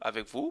jeux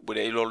avec vous bu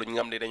dee loolu ñi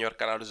nga xam ne dañoo yor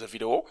canal de jeux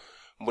vidéo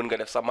mën nga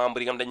def sa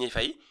membre yi nga xam dañuy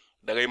fay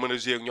da ngay mën a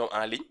jouer ak ñoom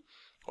en ligne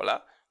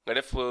voilà nga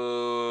def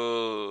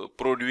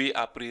produit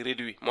à prix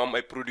réduit moom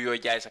ay produits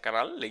yooyu jaay sa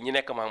canal léegi ñi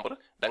nekk membre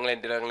da nga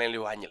leen di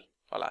wàññil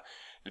voilà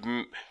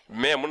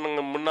mais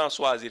mën naa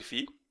choisir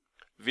fii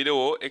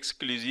vidéo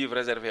exclusive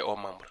réservée aux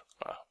membres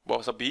waaw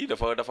boo sa bii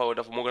dafa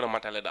moo gën a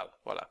matale daal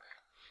voilà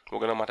moo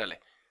gën a matale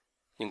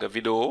ñu nga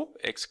vidéo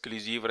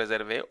exclusive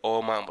réservée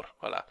aux membres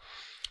voilà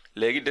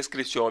léegi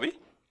description bi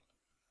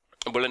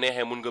bu la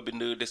neexee mun nga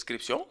bind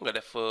description nga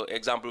def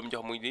exemple bu mu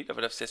jox muy nii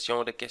dafa def session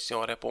de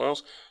questions réponses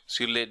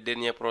sur les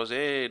derniers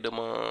projets de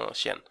ma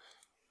chaîne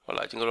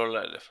voilà ci nga loolu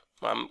la def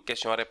maanaam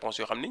question réponse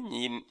yoo xam ni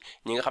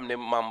ñi nga xam ne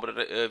membre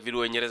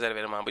vidéo yi ñu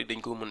réservé membre yi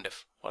dañ ko mën def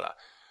voilà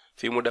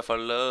fii mu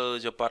defal la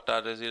je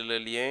partage le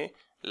lien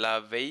la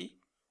veille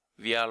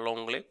via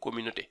l'onglet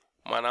communauté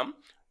maanaam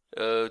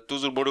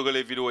toujours boo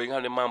dugalee vidéo yi nga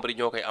xam ne membre yi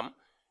ñoo koy am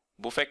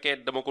bu fekkee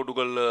dama ko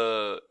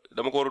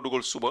war a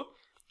dugal suba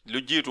lu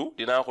jiitu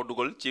dinaa ko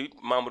dugal ci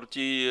membre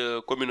ci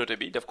communauté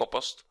bi def ko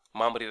post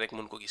membre yi rek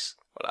mën ko gis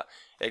voilà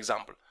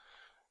exemple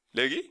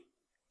léegi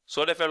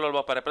soo defee loolu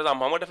ba pare par exemple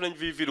xam nga def nañ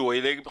fi vidéo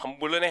yi léegi xam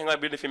bu la neex nga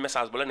bind fi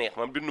message bu la neex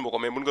man bindu ma ko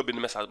mais mën nga bind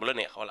message bu la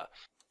neex voilà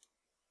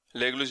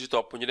léegi lu ci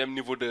topp ñu dem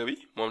niveau 2 bi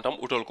moom tam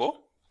utal ko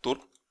tur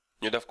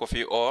ñu def ko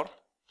fii or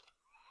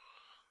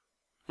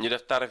ñu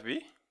def tarif bi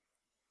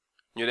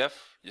ñu def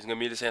gis nga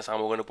 1500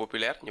 moo gën a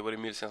populaire ñu bari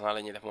 1500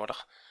 la ñuy def moo tax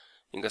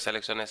ñu nga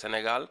sélectionné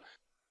Sénégal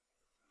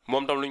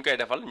moom tam lu ñu koy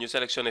defal ñu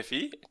sélectionné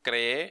fii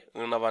créer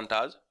un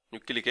avantage ñu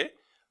cliquer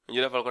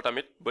ñu defal ko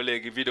tamit ba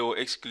léegi vidéo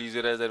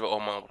exclusive réservée aux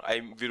membres ay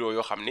vidéo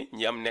yoo xam ni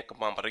ñi am nekk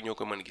membre rek ñoo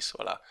ko mën gis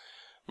voilà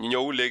ñu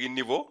ñëw léegi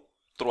niveau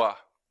 3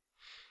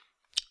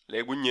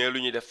 léegi bu ñu ñëwee lu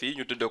ñuy def fii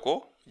ñu tudde ko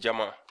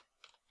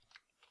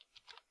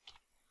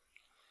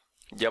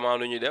diamant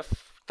lu ñuy def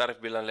tarif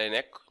bi lan lay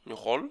nekk ñu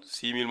xool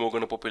 6000 moo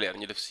gën a populaire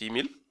ñu def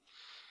 6000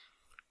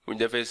 bu ñu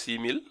defee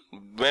 6000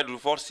 mais du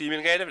force 6000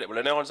 ngay def de bu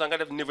la neexoon sax nga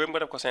def niveau yëpp nga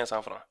def ko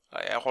 500 francs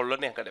waaye yaa xool la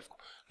neex nga def ko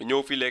lu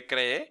ñëw fii léegi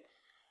créer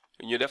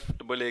ñu def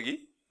ba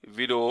léegi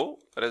vidéo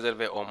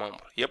réservée aux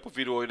membres yëpp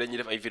vidéo yi dañuy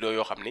def ay vidéo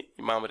yoo xam ni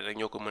membres yi rek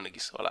ñoo ko mën a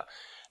gis voilà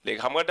léegi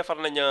xam nga defar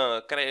nañ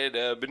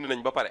créer bind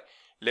nañ ba pare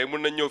léegi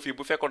mën nañ ñëw fii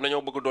bu fekkoon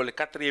dañoo bëgg dolli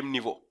 4e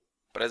niveau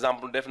par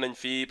exemple def nañ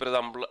fii par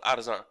exemple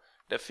argent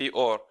def fii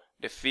or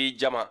def fii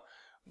diamant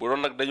bu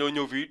doon nag dañoo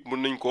ñëw fii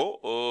mën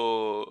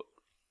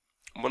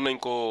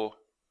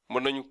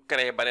nañu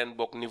créer beneen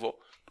bokk niveau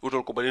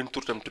utal ko beneen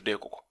tur tam tuddee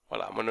ko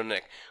voilà mën na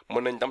nekk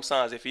mën nañ tam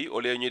changer fii au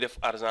lieu ñuy def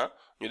argent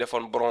ñu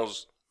defoon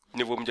bronze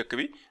niveau bu njëkk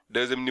bi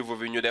 2e niveau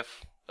bi ñu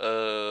def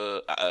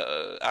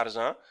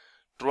argent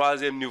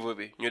 3e niveau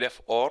bi ñu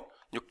def or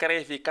ñu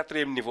créer fii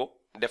 4e niveau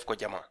def ko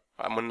diamant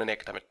waaw mën na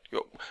nekk tamit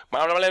yow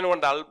maanaam dama leen woon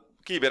daal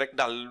kii bi rek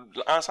daal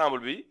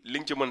ensemble bi li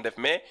nga ci mën def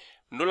mais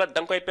nu la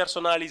da nga koy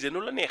personnaliser nu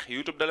la neex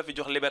YouTube dala fi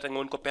jox liberté nga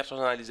mën ko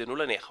personnaliser nu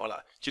la neex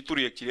voilà ci tur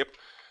yeeg ci lépp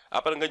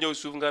après nga ñëw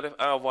suuf nga def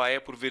envoyer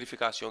pour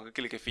vérification nga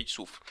cliquer fii ci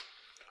suuf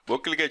boo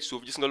cliquer ci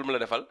suuf gis nga lu mu la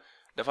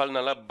defal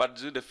na la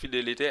badge de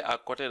fidélité à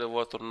côté de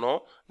votre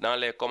nom dans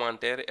les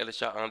commentaires et le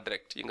chat en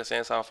direct yi nga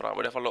 500 francs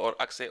mu defal la or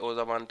accès aux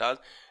avantages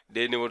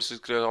des niveaux de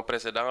souscription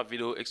précédents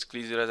vidéo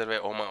exclusive réservée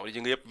aux membres yi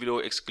nga yëpp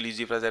vidéo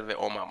exclusive réservée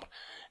aux membres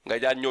nga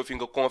jaan ñëw fi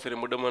nga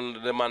confirmer mu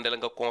demandé la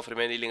nga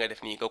confirmer ni li nga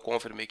def nii nga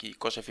confirmer kii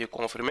coché fii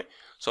confirmer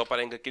soo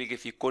paree nga cliquer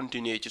fii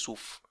continuer ci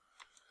suuf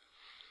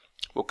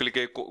boo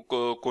cliquer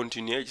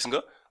continuer gis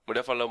nga mu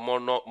defal la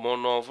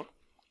mon offre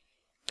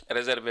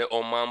réservé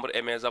aux membres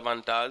et mes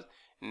avantages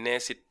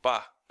n'incite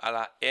pas à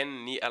la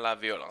haine ni à la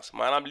violence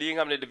maanaam lii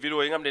nga xam ne de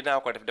vidéo yi nga xam ne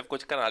dinaa ko def ko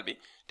ci canal bi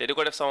te di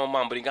ko def sama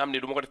membre yi nga xam ne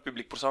du ma ko def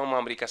public pour sama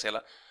membre yi kese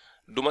la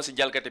du ma si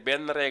jalgati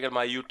benn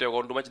règlement yu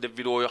tegoon du ma ci def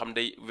vidéo yoo xam ne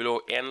day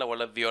vidéo haine la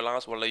wala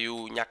violence wala yu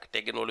ñàkk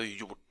teggin wala yu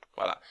jubut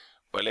voilà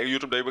ba léegi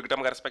YouTube day bëgg tam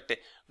nga respecté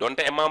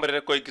donte membre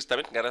rek koy gis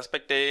tamit nga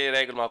respecté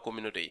règlement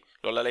communauté yi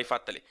loolu la lay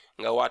fàttali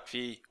nga waat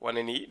fii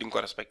wane nii di nga ko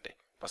respecté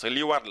parce que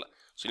lii waat la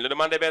suñ la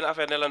demandé benn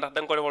affaire ne la ndax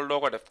da nga ko def wala doo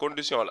ko def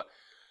condition la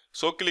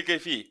soo cliqué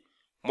fii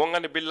moo nga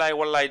ne billaay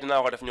wallaay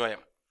dinaa ko def ñoo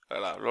yem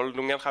voilà loolu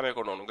du ngeen xamee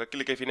ko noonu nga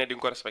cliqué fii ne di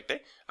nga ko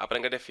respecté après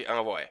nga def fi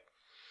envoyé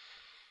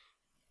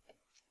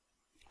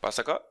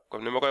parce que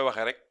comme ni ma koy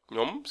waxee rek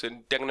ñoom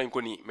seen teg nañ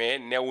ko nii mais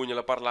neewuñu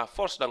la par la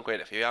force da nga koy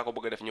def yow yaa ko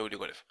bëgg a def ñëw di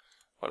ko def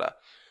voilà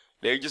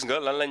léegi gis nga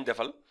lan lañ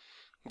defal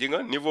di nga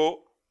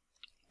niveau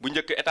bu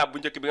njëkk étape bu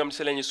njëkk bi nga xam ne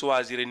si la ñuy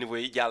choisir niveau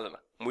yi jàll na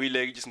muy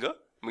léegi gis nga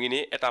mu ngi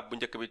nii étape bu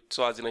njëkk bi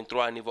choisir nañ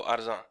 3 niveau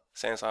argent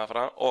 500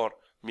 francs or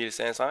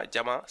 1500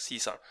 diamant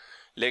 600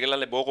 léegi lan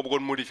la boo ko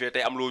bëggoon modifier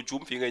tey am loo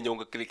juum fii ngay ñëw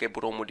nga cliquer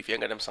bouton modifier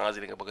nga dem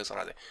changer li nga bëgg a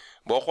changer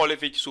boo xoolee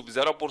fii ci suuf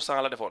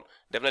 0% la defoon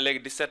def na léegi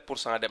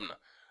 17% dem na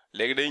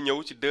léegi day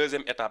ñëw ci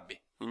deuxième étape bi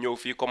ñu ñëw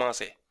fii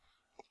commencer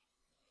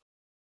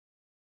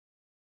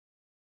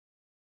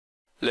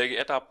léegi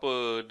étape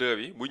 2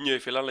 bi bu ñëwee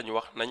fii lan la ñu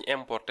wax nañ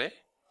importer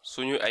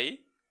suñu ay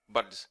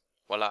badge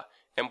voilà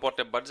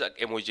importer badge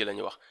ak emoji la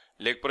ñu wax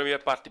léegi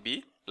première partie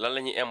bi lan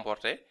la ñuy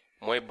importer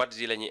mooy badge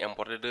yi la ñuy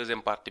importer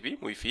deuxième partie bi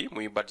muy fii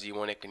muy badge yi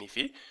moo nekk nii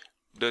fii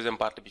deuxième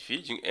partie bi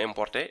fii ñu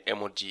importer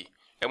emoji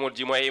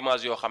emoji mooy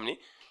image yoo xam ni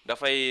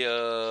dafay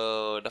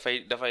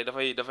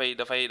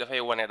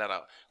wane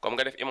dara comme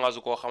nga def image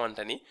koo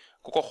xamante ni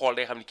ku ko xool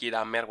day xam ni kii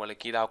daa mer wala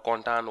kii daa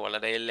kontaan wala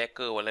day lekk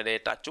wala day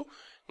tàccu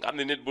nga xam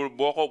ne nit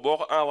boo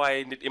ko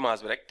envoyé nit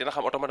image bi rek dina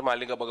xam automatiquement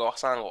li nga bëgg a wax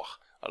sans nga wax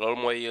loolu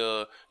mooy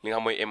li nga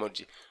xam mooy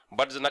emoji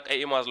badge nag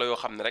ay image la yoo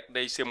xam ne rek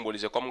day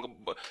symboliser comme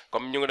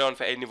ñu ngi doon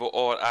fi ay niveau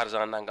or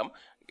argent nangam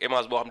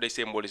image boo xam day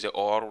symboliser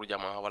or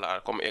diamant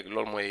wala comme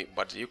loolu mooy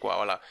badge yi quoi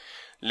voilà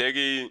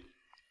léegi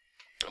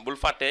bul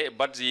fàtte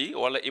badge yi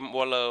wala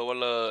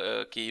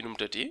kii nu mu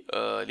tëti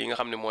li nga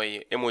xam ne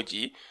mooy emoji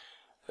yi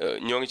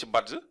ñoo ngi ci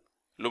badge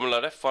lu mu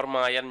la def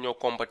format yan ñoo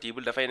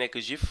compatible dafay nekk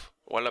GIF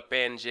wala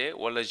PNG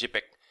wala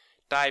JPEG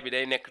taille bi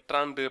day nekk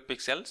 32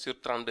 pixels sur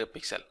 32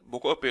 pixels bu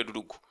ko ëppee du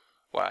dugg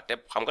waaw te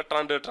xam nga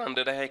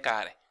 32 dafay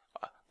carré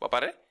waaw ba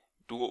pare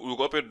du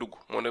ko ëppee dugg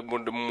moo ne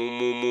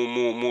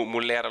mu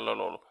leeral la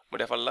loolu mu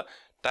defal la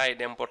taille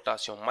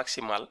d'importation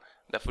maximale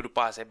dafa du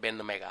passé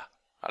 1 méga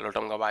waaw loolu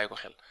tam nga bàyyi ko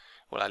xel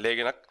voilà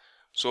léegi nag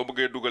soo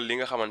bëggee dugal li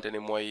nga xamante ni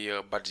mooy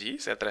badge yi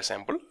c'est très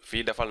simple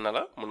fii defal na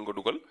la mën nga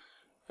dugal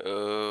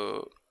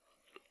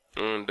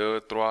 1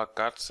 2 3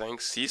 4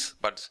 5 6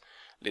 badge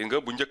léegi nga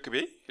bu njëkk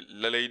bi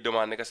la lay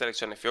demander nga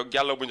sélectionner fii ak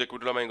jàlloo bu njëkk bi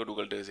du la may nga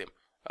dugal deuxième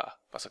waaw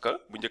parce que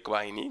bu njëkk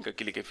baa ngi nii nga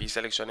cliquer fii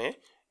sélectionner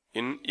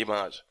une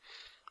image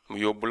mu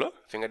yóbbu la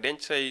fi nga denc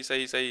say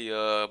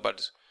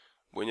badge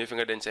boo ñëwee fi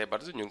nga denc say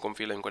badge ñun comme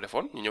fii lañ ko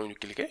defoon ñu ñëw ñu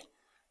cliquer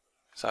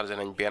chargé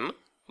nañ benn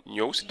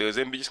ñëw si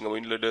deuxième bi gis nga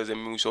muy la deuxième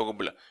bi muy soog a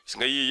bula gis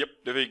nga yii yëpp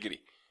dafay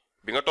gris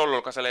bi nga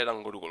tollool kese lay dang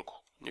nga dugal ko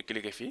ñu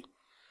cliquer fii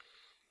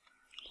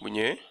bu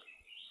ñëwee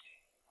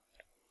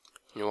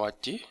ñu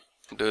wàcc ci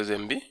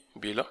deuxième bi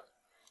bii la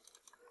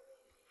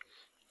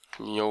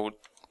ñu ñëw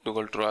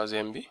dugal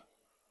troisième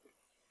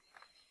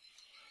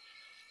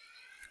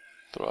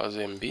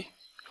bi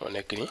moo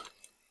nekk ni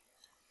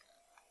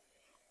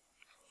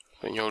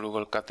ñu ñëw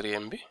dugal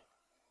quatrième bi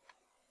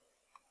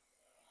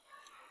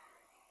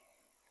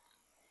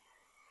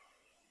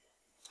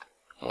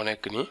moo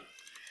nekk ni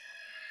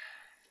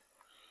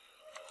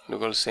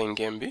dugal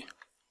cinquième bi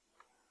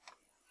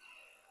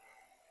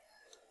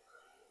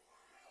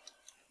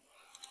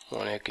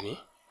moo nekk ni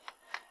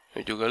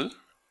ñu dugal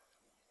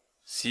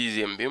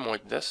sixième bi moo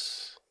ci des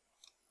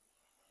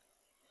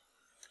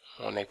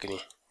moo nekk ni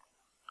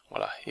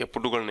voilà yëpp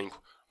dugal nañ ko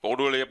boo ko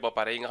dugalee yëpp ba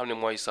pare yi nga xam ne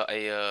mooy sa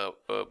ay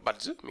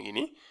badge mi ngi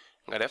nii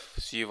nga def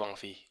suivant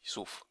fii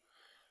suuf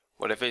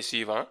boo defee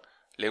suivant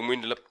léegi muy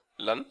indi la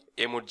lan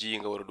emoji yi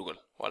nga war a dugal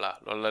voilà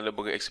loolu la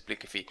bëgg a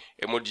expliquer fii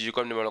emoji yi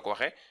comme ni ma la ko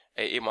waxee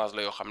ay image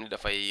la yoo xam ne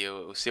dafay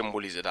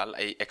symboliser daal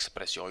ay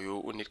expression yu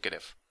nit ki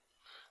def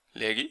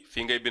léegi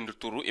fii ngay bind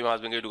turu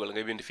image bi ngay dugal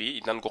ngay bind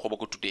fii nan ko ko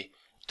bëgg a tuddee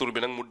tur bi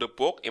nag mu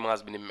dëppook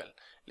image bi ni mu mel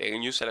léegi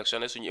ñu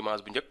sélectionné suñu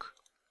image bu njëkk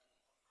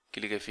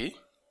cliquer fii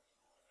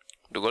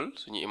dugal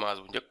suñu image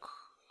bu njëkk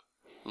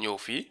ñëw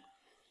fii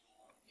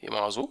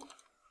image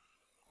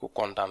bu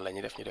kontaan la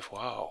ñuy def ñu def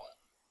waaw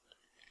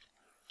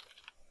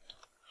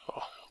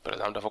par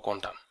exemple dafa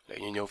kontaan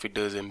léegi ñu ñëw fi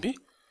deuxième bi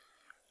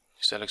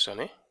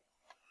sélectionné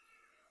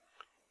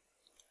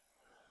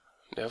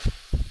def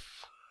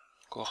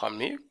koo xam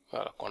ni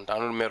voilà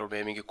kontaanul merul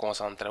mais mi ngi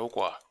concentré wu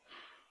quoi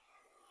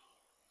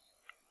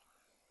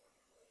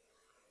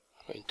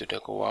ñu tuddee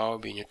ko waaw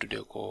bi ñu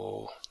tuddee ko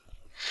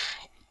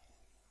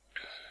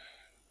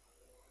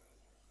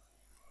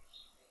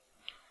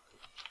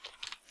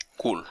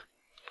cool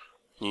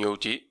ñu ñëw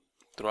ci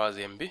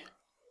troisième bi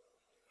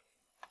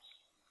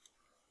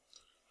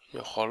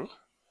ñu xool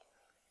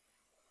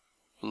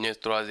ne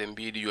troisième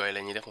bii di jooy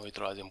la ñuy def mooy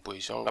troisième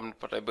position nga xam ne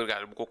peut-être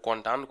brigade bu ko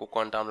kontaan ku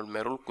kontaanul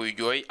merul kuy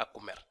jooy ak ku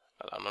mer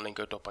voilà noonu lañ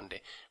koy toppante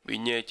bi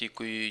ñëwee ci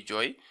kuy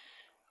jooy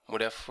mu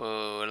def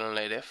lan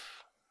lay def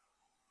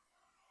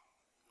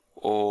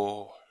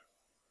oh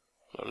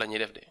loolu la ñuy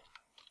def de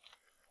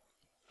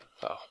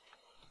waaw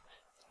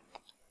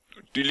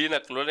lii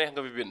nag loo neex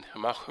nga fi bind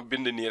maa ko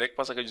bind nii rek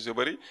parce que ju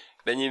bari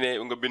dañuy ne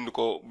nga bind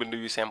ko bind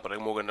yu simple rek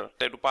moo gën a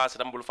te du passé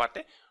tam bul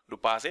fàtte du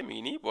passé mi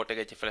ngi nii boo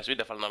tegee ci flèche bi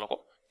defal na la ko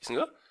gis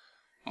nga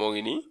moo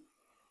ngi nii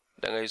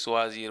da ngay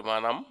choisir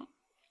maanaam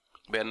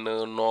benn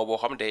nom boo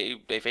xam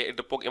day fay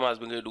dëppook image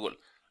bi ngay dugal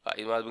waaw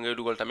image bi ngay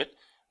dugal tamit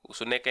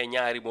su nekkee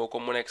ñaari moo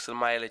comme mu nekk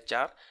smile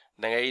char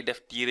da ngay def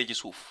tirer ci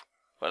suuf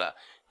voilà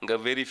nga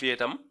vérifier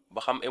tam ba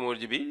xam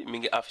emoji bi mi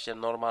ngi affiché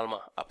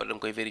normalement après da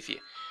nga koy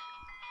vérifier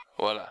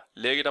voilà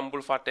léegi tam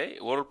bul fàtte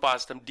warul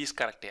passé tam 10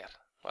 caractères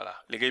voilà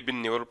li ngay bind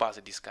ni warul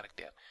passé 10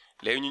 caractères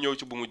léegi ñu ñëw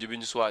ci bu mujj bi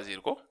ñu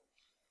choisir ko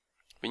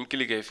bi ñu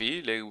cliquer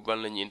fii léegi ban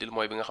la ñuy indil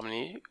mooy bi nga xam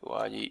ni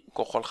waa ji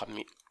ko xool xam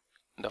ni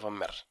dafa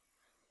mer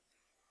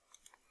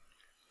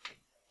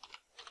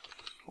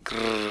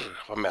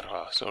dafa mer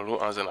waaw loolu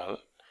en général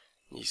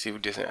ñi suivre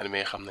dessin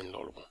animé xam nañ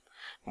loolu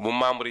moom bu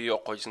membre yi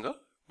yokkoo gis nga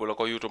bu la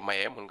ko YouTube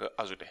mayee mën nga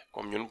ajouter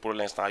comme ñun pour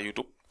l'instant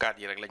YouTube 4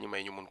 yi rek la ñu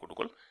may ñu mën ko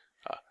dugal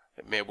waaw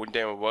mais buñ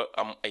demee ba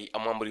am ay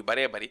membre yu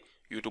baree bari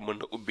YouTube mën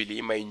na ubbi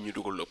lii may ñu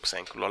dugal lu ëpp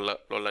 5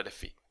 loolu la def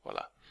fii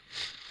voilà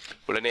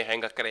bu la neexee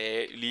nga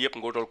créer lii yëpp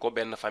nga utal ko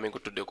benn famille nga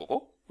tuddee ko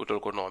utal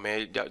ko non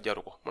mais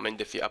jaru ko mën nañ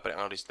def fii après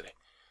enregistrer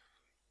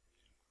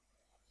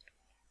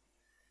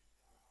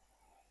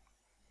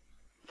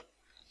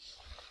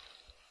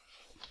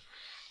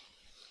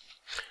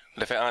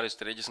dafay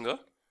enregistré gis nga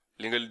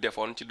li nga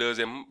defoon ci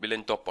deuxième bi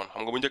lañ toppoon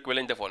xam nga bu njëkk bi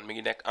lañ defoon mi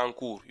ngi nekk en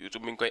cours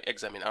YouTube mi ngi koy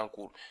examiner en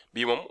cours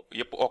bii moom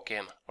yëpp ok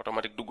na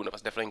automatique dugg na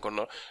parce que def nañ ko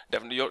noonu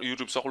def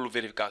YouTube soxlu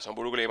vérification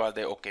bu dugalee image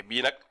day ok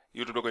bii nag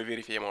YouTube da koy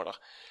vérifier moo tax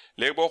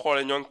léegi boo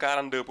xoolee ñoo ngi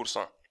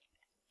 42%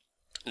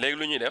 léegi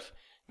lu ñuy def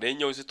day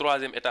ñëw si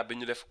troisième étape bi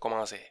ñu def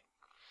commencer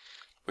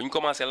bu ñu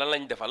commencer lan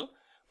lañ defal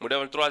mu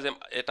defal troisième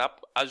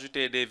étape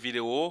ajouter des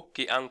vidéos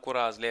qui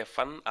encouragent les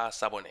fans à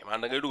s'abonner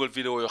maanaam da ngay dugal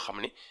vidéo yoo xam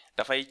ni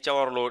dafay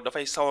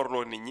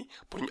sawarloo nit ñi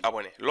pour ñu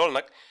abonné loolu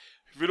nag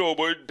vidéo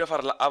booy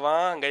defar la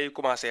avant ngay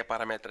commencer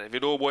paramétrer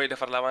vidéo booy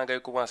defar la avant ngay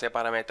commencer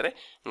paramétrer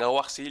nga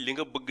wax si li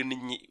nga bëgg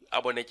nit ñi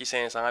abonné ci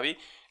 500 bi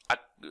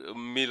ak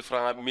 1000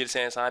 francs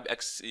 1500 bi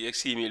ak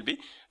 6000 bi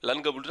lan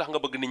nga lu tax nga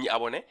bëgg nit ñi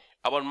abonné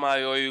abonnement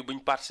yooyu buñ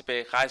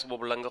participer xaalis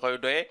boobu la nga koy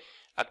doyee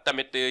ak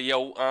tamit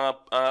yow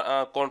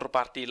en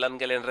contrepartie lan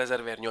nga leen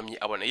réserver ñoom ñi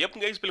abonné yépp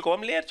nga expliqué ko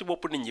am leer ci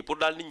bopp nit ñi pour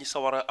daal nit ñi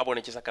sawar a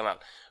abonné ci sa canal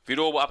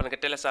vidéo boobu après nga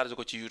télécharger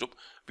ko ci YouTube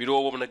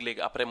vidéo boobu nag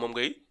léegi après moom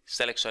ngay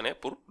sélectionner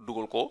pour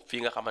dugal ko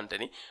fii nga xamante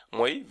ni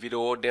mooy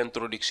vidéo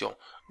d'introduction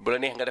bu la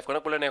neex nga def ko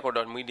nag bu la neex ko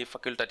doon muy di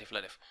facultatif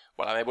la def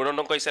voilà mais bu doon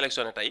da nga koy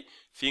sélectionner tey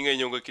fii ngay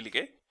ñëw nga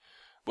cliquer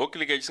boo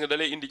cliquer gis nga da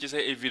lay indi ci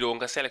say vidéo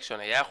nga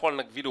sélectionner yaa xool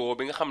nag vidéo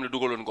bi nga xam ne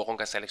dugaloon nga ko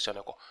nga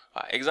sélectionner ko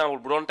waaw exemple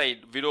bu doon tey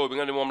vidéo bi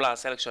nga ne moom laa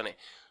sélectionner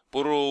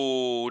pour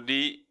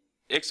di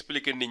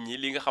expliquer nit ñi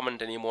li nga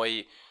xamante ni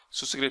mooy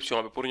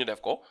souscription bi pour ñu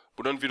def ko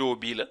bu doon vidéo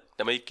bii la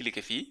damay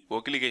cliquer fii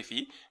boo cliquer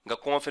fii nga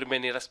confirmer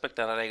ni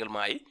respecté na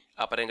règlement yi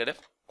après nga def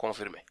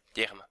confirmer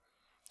jeex na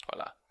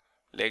voilà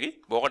léegi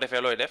boo ko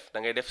defee looy def da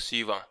ngay def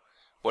suivant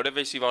boo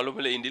defee suivant lu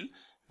mu la indil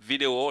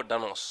vidéo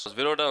d'annonce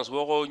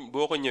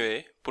boo ko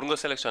ñëwee pour nga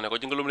sélectionner ko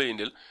ci nga lu mu lay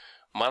indil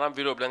maanaam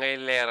vidéo bi da ngay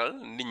leeral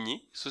nit ñi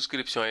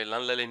souscription yi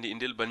lan la leen di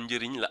indil ban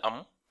njëriñ la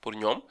am pour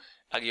ñoom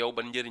ak yow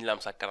ban njëriñ la am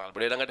sa canal bu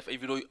dee da nga def ay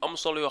vidéo yu am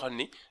solo yoo xam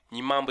ni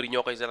ñi membre yi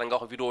ñoo koy seetaan nga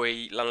wax vidéo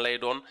yi lan lay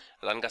doon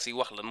lan nga si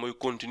wax lan mooy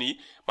continue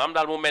maam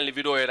daal mu mel ni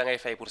vidéo yi da ngay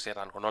fay pour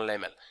seetaan ko noonu lay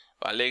mel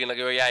waaw léegi nag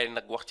yow yaay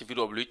nag wax ci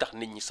vidéo bi luy tax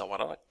nit ñi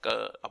sawar a nag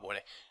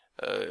abonné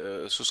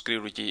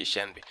souscrire ci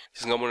chaîne bi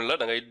gis nga mu ne la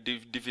da ngay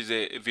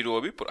diffuser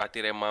vidéo bi pour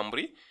attirer membre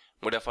yi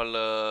mu defal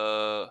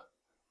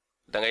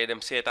da ngay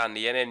dem seetaan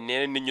yeneen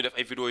nit ñu def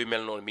ay vidéo yu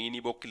mel noonu mi ngi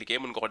nii boo cliquer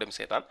mën nga ko dem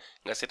seetaan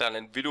nga seetaan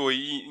leen vidéo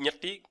yi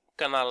ñetti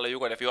canal la yu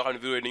ko def yoo xam ne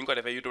vidéo yi ni ñu ko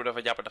defee YouTube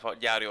dafa jàpp dafa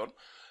jaar yoon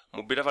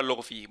mu bi defal la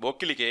ko fii boo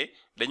cliquer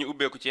dañu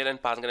ubbeeku ci yeneen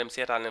page nga dem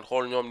seetaan leen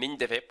xool ñoom ni ñu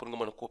defee pour nga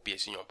mën a copier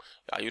si ñoom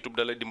waaw YouTube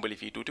da la dimbali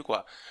fii tuuti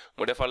quoi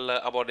mu defal la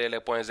aborder les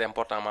points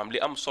importants maam li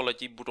am solo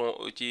ci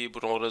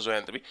bouton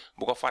rejoindre bi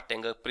bu ko fàttee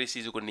nga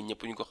préciser ko nit ñi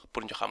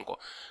pour ñu xam ko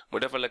mu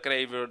defal la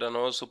créer vidéo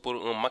d'annonce pour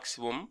un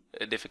maximum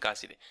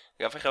d'efficacité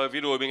nga fexe ba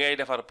vidéo bi ngay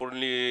defar pour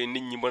nit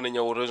ñi mën a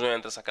ñëw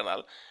rejoindre sa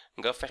canal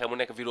nga fexe mu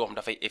nekk vidéo xam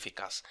dafay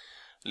efficace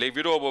léegi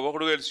vidéo boobu boo ko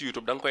dugal si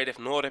YouTube da nga koy def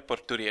non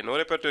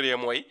répertorié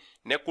mooy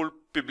nekkul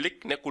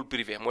public nekkul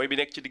privé mooy bi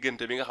nekk ci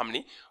diggante bi nga xam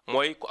ni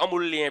mooy ku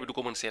amul lien bi du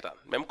ko mën seetaan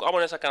même ku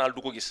abonné sa canal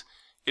du ko gis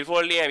il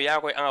faut lien bi yaa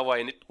koy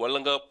envoyé nit wala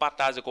nga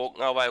partager ko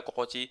envoyé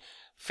ko ci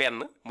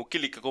fenn mu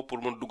cliquer ko pour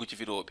mën dugg ci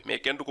vidéo bi mais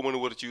kenn du ko mën a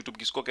wër ci YouTube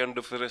gis ko kenn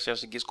def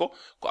recherche gis ko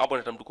ku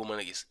abonné tam du ko mën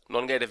a gis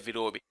noonu ngay def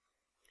vidéo bi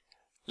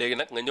léegi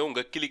nag nga ñëw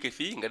nga cliquer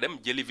fii nga dem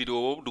jëli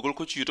vidéo boobu dugal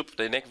ko ci YouTube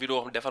day nekk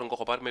vidéo xam defar nga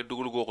ko par mais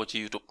dugal goo ko ci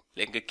YouTube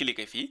léegi nga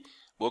cliquer fii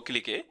boo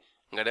cliquer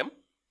nga dem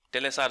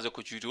télécharger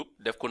ko ci YouTube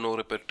def ko non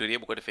répertorié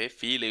bu ko defee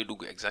fii lay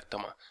dugg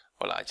exactement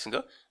voilà gis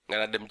nga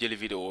daal dem jëli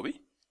vidéo bi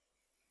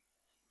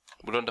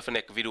bu doon dafa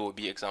nekk vidéo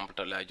bi exemple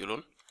te laa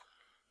jëloon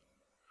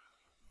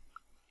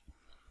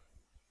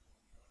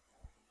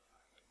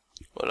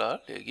voilà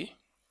léegi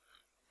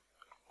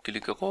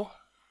cliquer ko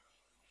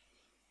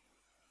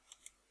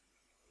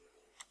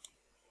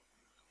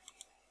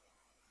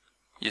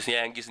gis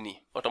yaa ngi gis nii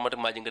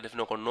automatiquement ji nga def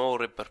na ko non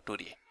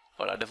répertorié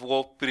voilà def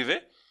ko privé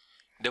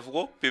def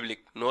ko public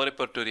non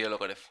répertorié la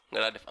ko def nga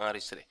daal def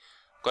enregistré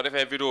ko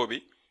defee vidéo bi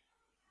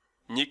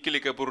ñi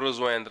cliquer pour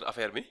rejoindre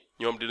affaire bi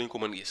ñoom dinañ ko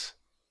mën gis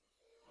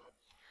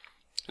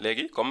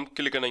léegi comme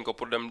cliquer nañ ko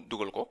pour dem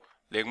dugal ko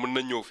léegi mën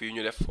nañ ñëw fii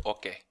ñu def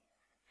ok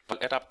par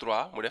étape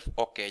 3 mu def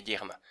ok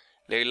jeex na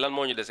léegi lan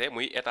moo ñu desee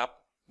muy étape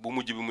bu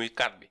mujj bi muy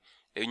 4 bi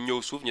léegi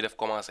ñëw suuf ñu def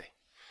commencer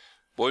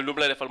booy lu mu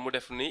la defal mu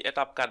def ni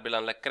étape 4 bi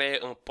lan la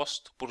créer un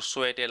post pour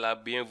souhaiter la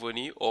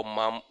bienvenue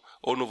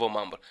aux nouveaux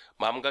membres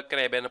maam nga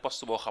créer benn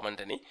post boo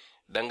xamante ni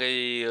da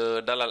ngay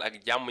dalal ak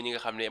jàmm ñi nga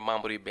xam ne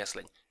membres yu bees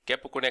lañ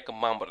képp ku nekk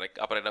membre rek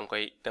après da nga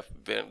koy def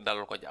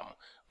dalal ko jàmm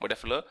mu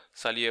def la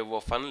saluer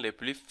vos fans les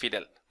plus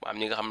fidèles maam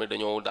ñi nga xam ne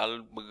dañoo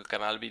daal bëgg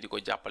canal bi di ko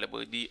jàppale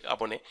ba di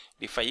abonné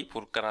di fay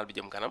pour canal bi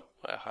jëm kanam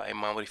ay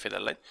membres yu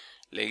fidèles lañ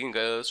léegi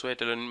nga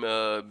souhaiter leen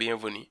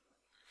bienvenue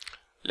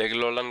léegi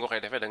loolu lan nga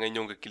koy defee da ngay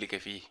ñëw nga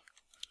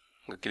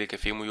cliquer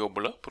fii mu yóbbu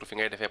la pour fi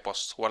ngay defee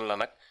post wan la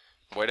nag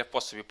booy def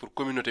post bi pour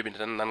communauté bi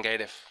nan ngay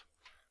def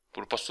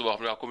pour post boo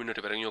xam ne waa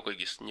communauté bi rek ñoo koy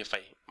gis ñi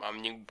fay maam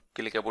ñi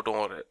cliquer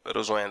bouton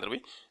rejoindre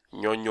bi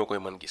ñoo koy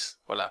mën gis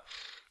voilà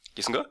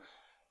gis nga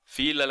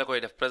fii la koy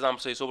def par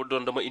exemple say soo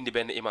doon dama indi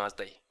benn image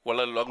tey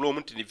wala ak loo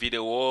mënti ni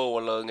vidéo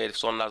wala ngay def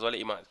sondage wala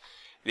image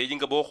léegi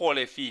nga boo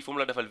xoolee fii fu mu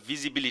la defal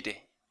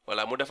visibilité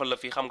voilà mu defal la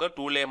fii xam nga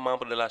tous les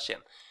membres de la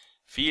chaîne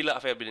fii la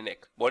affaire bi di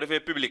nekk boo defee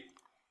public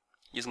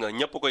gis nga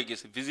ñëpp koy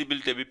gis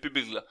visibilité bi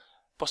public la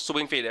post ba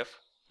nga fay def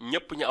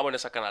ñëpp ñu abonné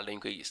sa canal dañ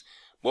koy gis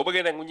boo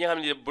bëggee nag ñi nga xam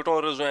ne bouton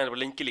rejoindre bi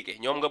lañ cliquer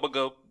ñoom nga bëgg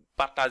a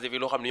partager fi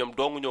loo xam ne ñoom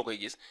dong ñoo koy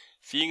gis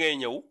fii ngay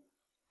ñëw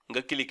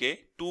nga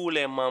cliquer tous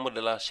les membres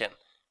de la chaîne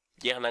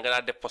jeex na nga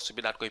daal def post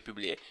bi daal koy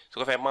publier su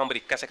ko fee membres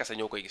yi kase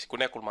ñoo koy gis ku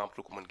nekkul membre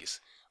du ko mën gis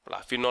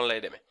voilà fii noonu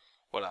lay demee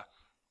voilà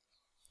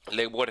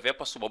léegi boo defee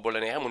post boobu la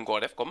neexee mun koo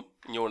def comme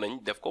ñëw nañ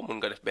def ko mun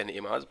nga def benn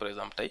image par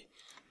exemple tey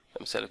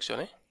dem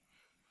sélectionner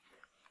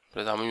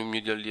par exemple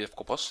ñu jël li def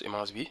ko post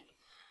image bi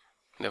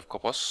def ko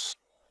post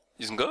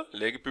gis nga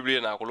léegi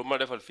publier naa ko lu ma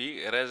defal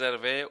fii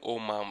réservé aux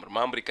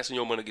membres yi kese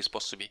ñoo mën a gis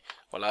post bi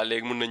voilà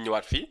léegi mën nañ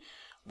ñëwaat fii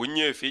bu ñu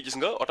ñëwee fii gis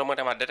nga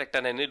automatiquement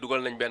détecté na ni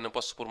dugal nañ benn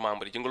post pour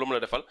membres yi gis nga lu mu la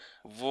defal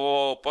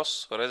vos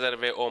posts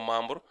réservés aux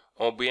membres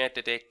ont bien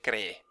été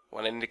créés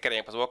wala ni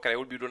créé parce que boo créé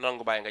wul bii du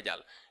nangu bàyyi nga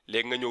jàll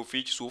léegi nga ñëw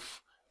fii ci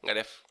suuf nga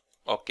def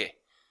ok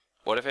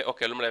boo defee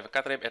ok lu mu la defee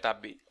 4e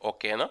étape bi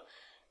ok na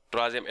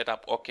 3e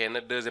étape ok na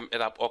 2e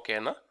étape ok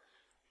na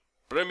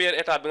première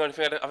étape bi nga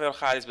fi nga def affaire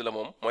xaalis bi la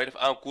moom mooy def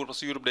en cours parce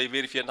que YouTube day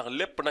vérifier ndax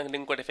lépp nag ni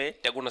nga ko defee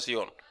tegu na si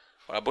yoon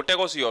voilà bu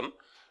tegoo si yoon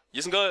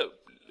gis nga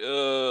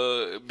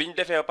bi ñu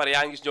defee ba pare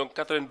yaa ngi gis ñoom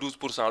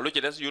 92% lu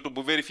ci des YouTube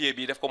bu vérifier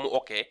bii def ko mu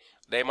ok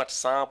day mat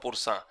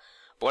 100%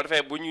 boo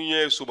defee bu ñu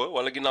ñëwee suba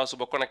wala ginnaaw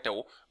suba connecté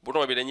wu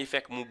bouton bi dañuy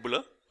fekk mu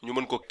bleu ñu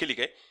mën ko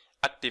cliquer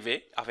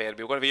activer affaire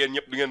bi bu ko defee yéen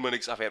ñëpp du ngeen mën a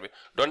gis affaire bi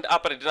donc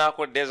après dinaa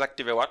ko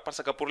désactiver waat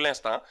parce que pour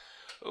l'instant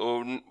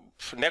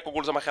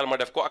nekkagul sama xel ma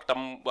def ko ak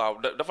tam waaw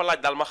dafa laaj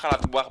daal ma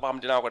xalaat bu baax ba xam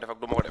dinaa ko def ak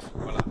du ma ko def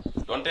voilà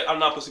donte am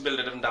naa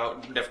possibilité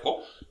def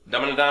ko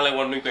dama ne dana lay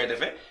woon nu ñu koy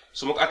defee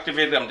su ma ko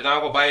activer itam dinaa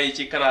ko bàyyi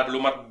ci canal bi lu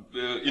mat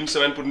une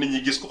semaine pour nit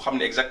ñi gis ko xam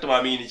ne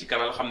exactement mi ngi nii ci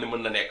canal xam ne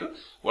mën na nekk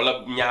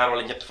wala ñaar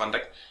wala ñetti fan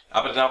rek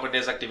après dinaa ko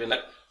désactiver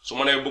nag su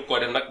ma nee bëgg koo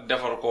def nag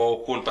defar ko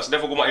compte parce que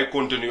defaguma ay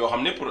contenu yoo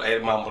xam ne pour ay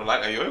membres la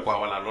ak ay yooyu quoi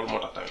voilà loolu moo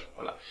tax tamit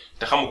voilà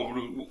te xamu ko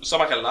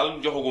sama xel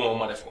daal joxaguma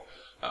ma def ko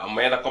waaw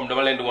mais nag comme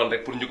dama leen di woon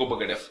rek pour ñu ko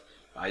bëgg a def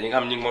waaw ñi nga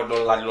xam ñi ngi ma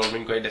doon laaj loolu nu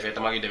ñu koy defee te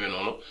maa ngi demee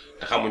noonu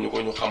te xamuñu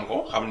ko ñu xam ko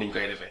xam ni ñu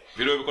koy defee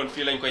vidéo bi kon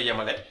fii lañ koy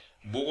yemale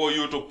bu ko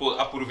YouTube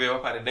approuvé ba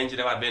pare dañ ci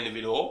defaat benn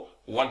vidéo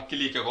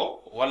cliquer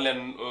ko wan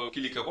leen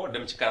cliquer ko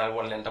dem ci canal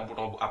wan leen tam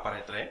bouton bu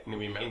apparaître ni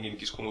muy mel ngeen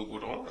gis ko muy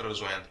bouton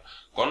rejoindre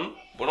kon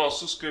bouton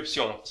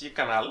souscription ci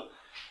canal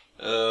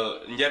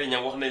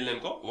njariñam wax nañ leen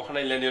ko wax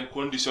nañ leen yeen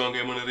condition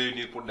ngay mën a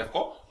réunir pour def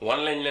ko wan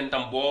lañ leen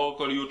tam boo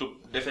ko YouTube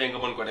defee nga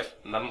mën ko def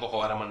nan nga ko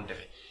war a mën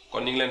defee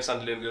kon ñu ngi leen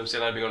sant leen gërëm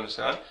seenaan bi nga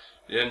seenaan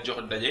di leen jox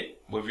daje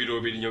ba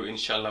vidéo bi di ñëw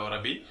incha allah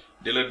rabbi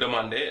di la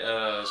demander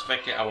su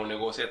fekkee abonné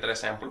go c'est très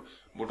simple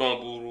bouton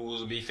bu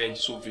rouge bi feeñ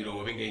ci suuf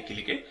vidéo bi ngay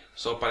cliquer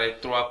soo paree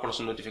 3 cloches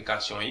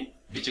notification yi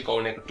bi ci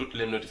kaw nekk toutes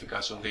les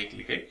notifications ngay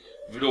cliquer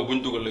vidéo bu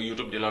ñu dugal la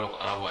YouTube dina la ko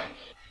envoyer.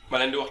 ma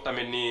leen di wax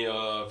tamit ni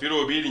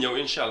vidéo bii di ñëw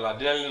incha allah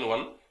dina leen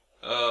wan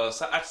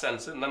sa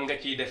AdSense nan nga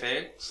ciy defee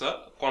sa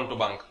compte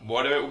banque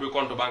boo demee ubbi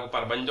compte banque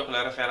par bañ jox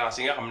la référence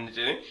yi nga xam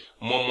ne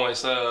moom mooy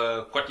sa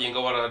code yi nga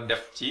war a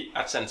def ci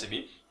AdSense bi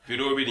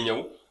vidéo bi di ñëw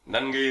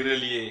nan ngay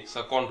relier sa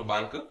compte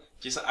banque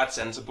ci sa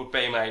AdSense pour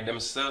paiement yi dem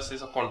sa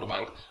compte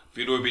banque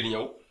vidéo bi di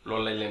ñëw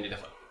loolu lañ leen di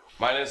defal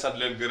maa ngi leen sant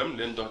leen gërëm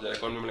leen jox jare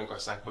kon ni mu leen ko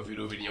sànq ba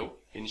vidéo bi di ñëw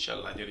incha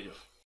allah jërëjëf.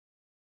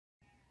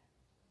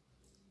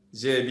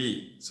 G bii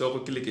soo ko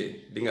cliquer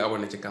di nga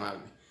abonné ci canal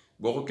bi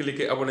boo ko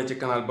cliquer abonné ci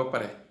canal ba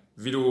pare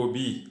vidéo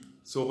bii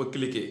soo ko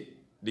cliquer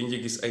di nga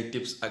gis ay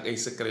tips ak ay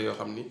secret yoo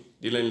xam ni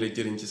di lañ la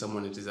jëriñ ci sa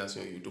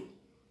monétisation YouTube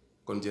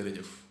kon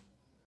jërëjëf.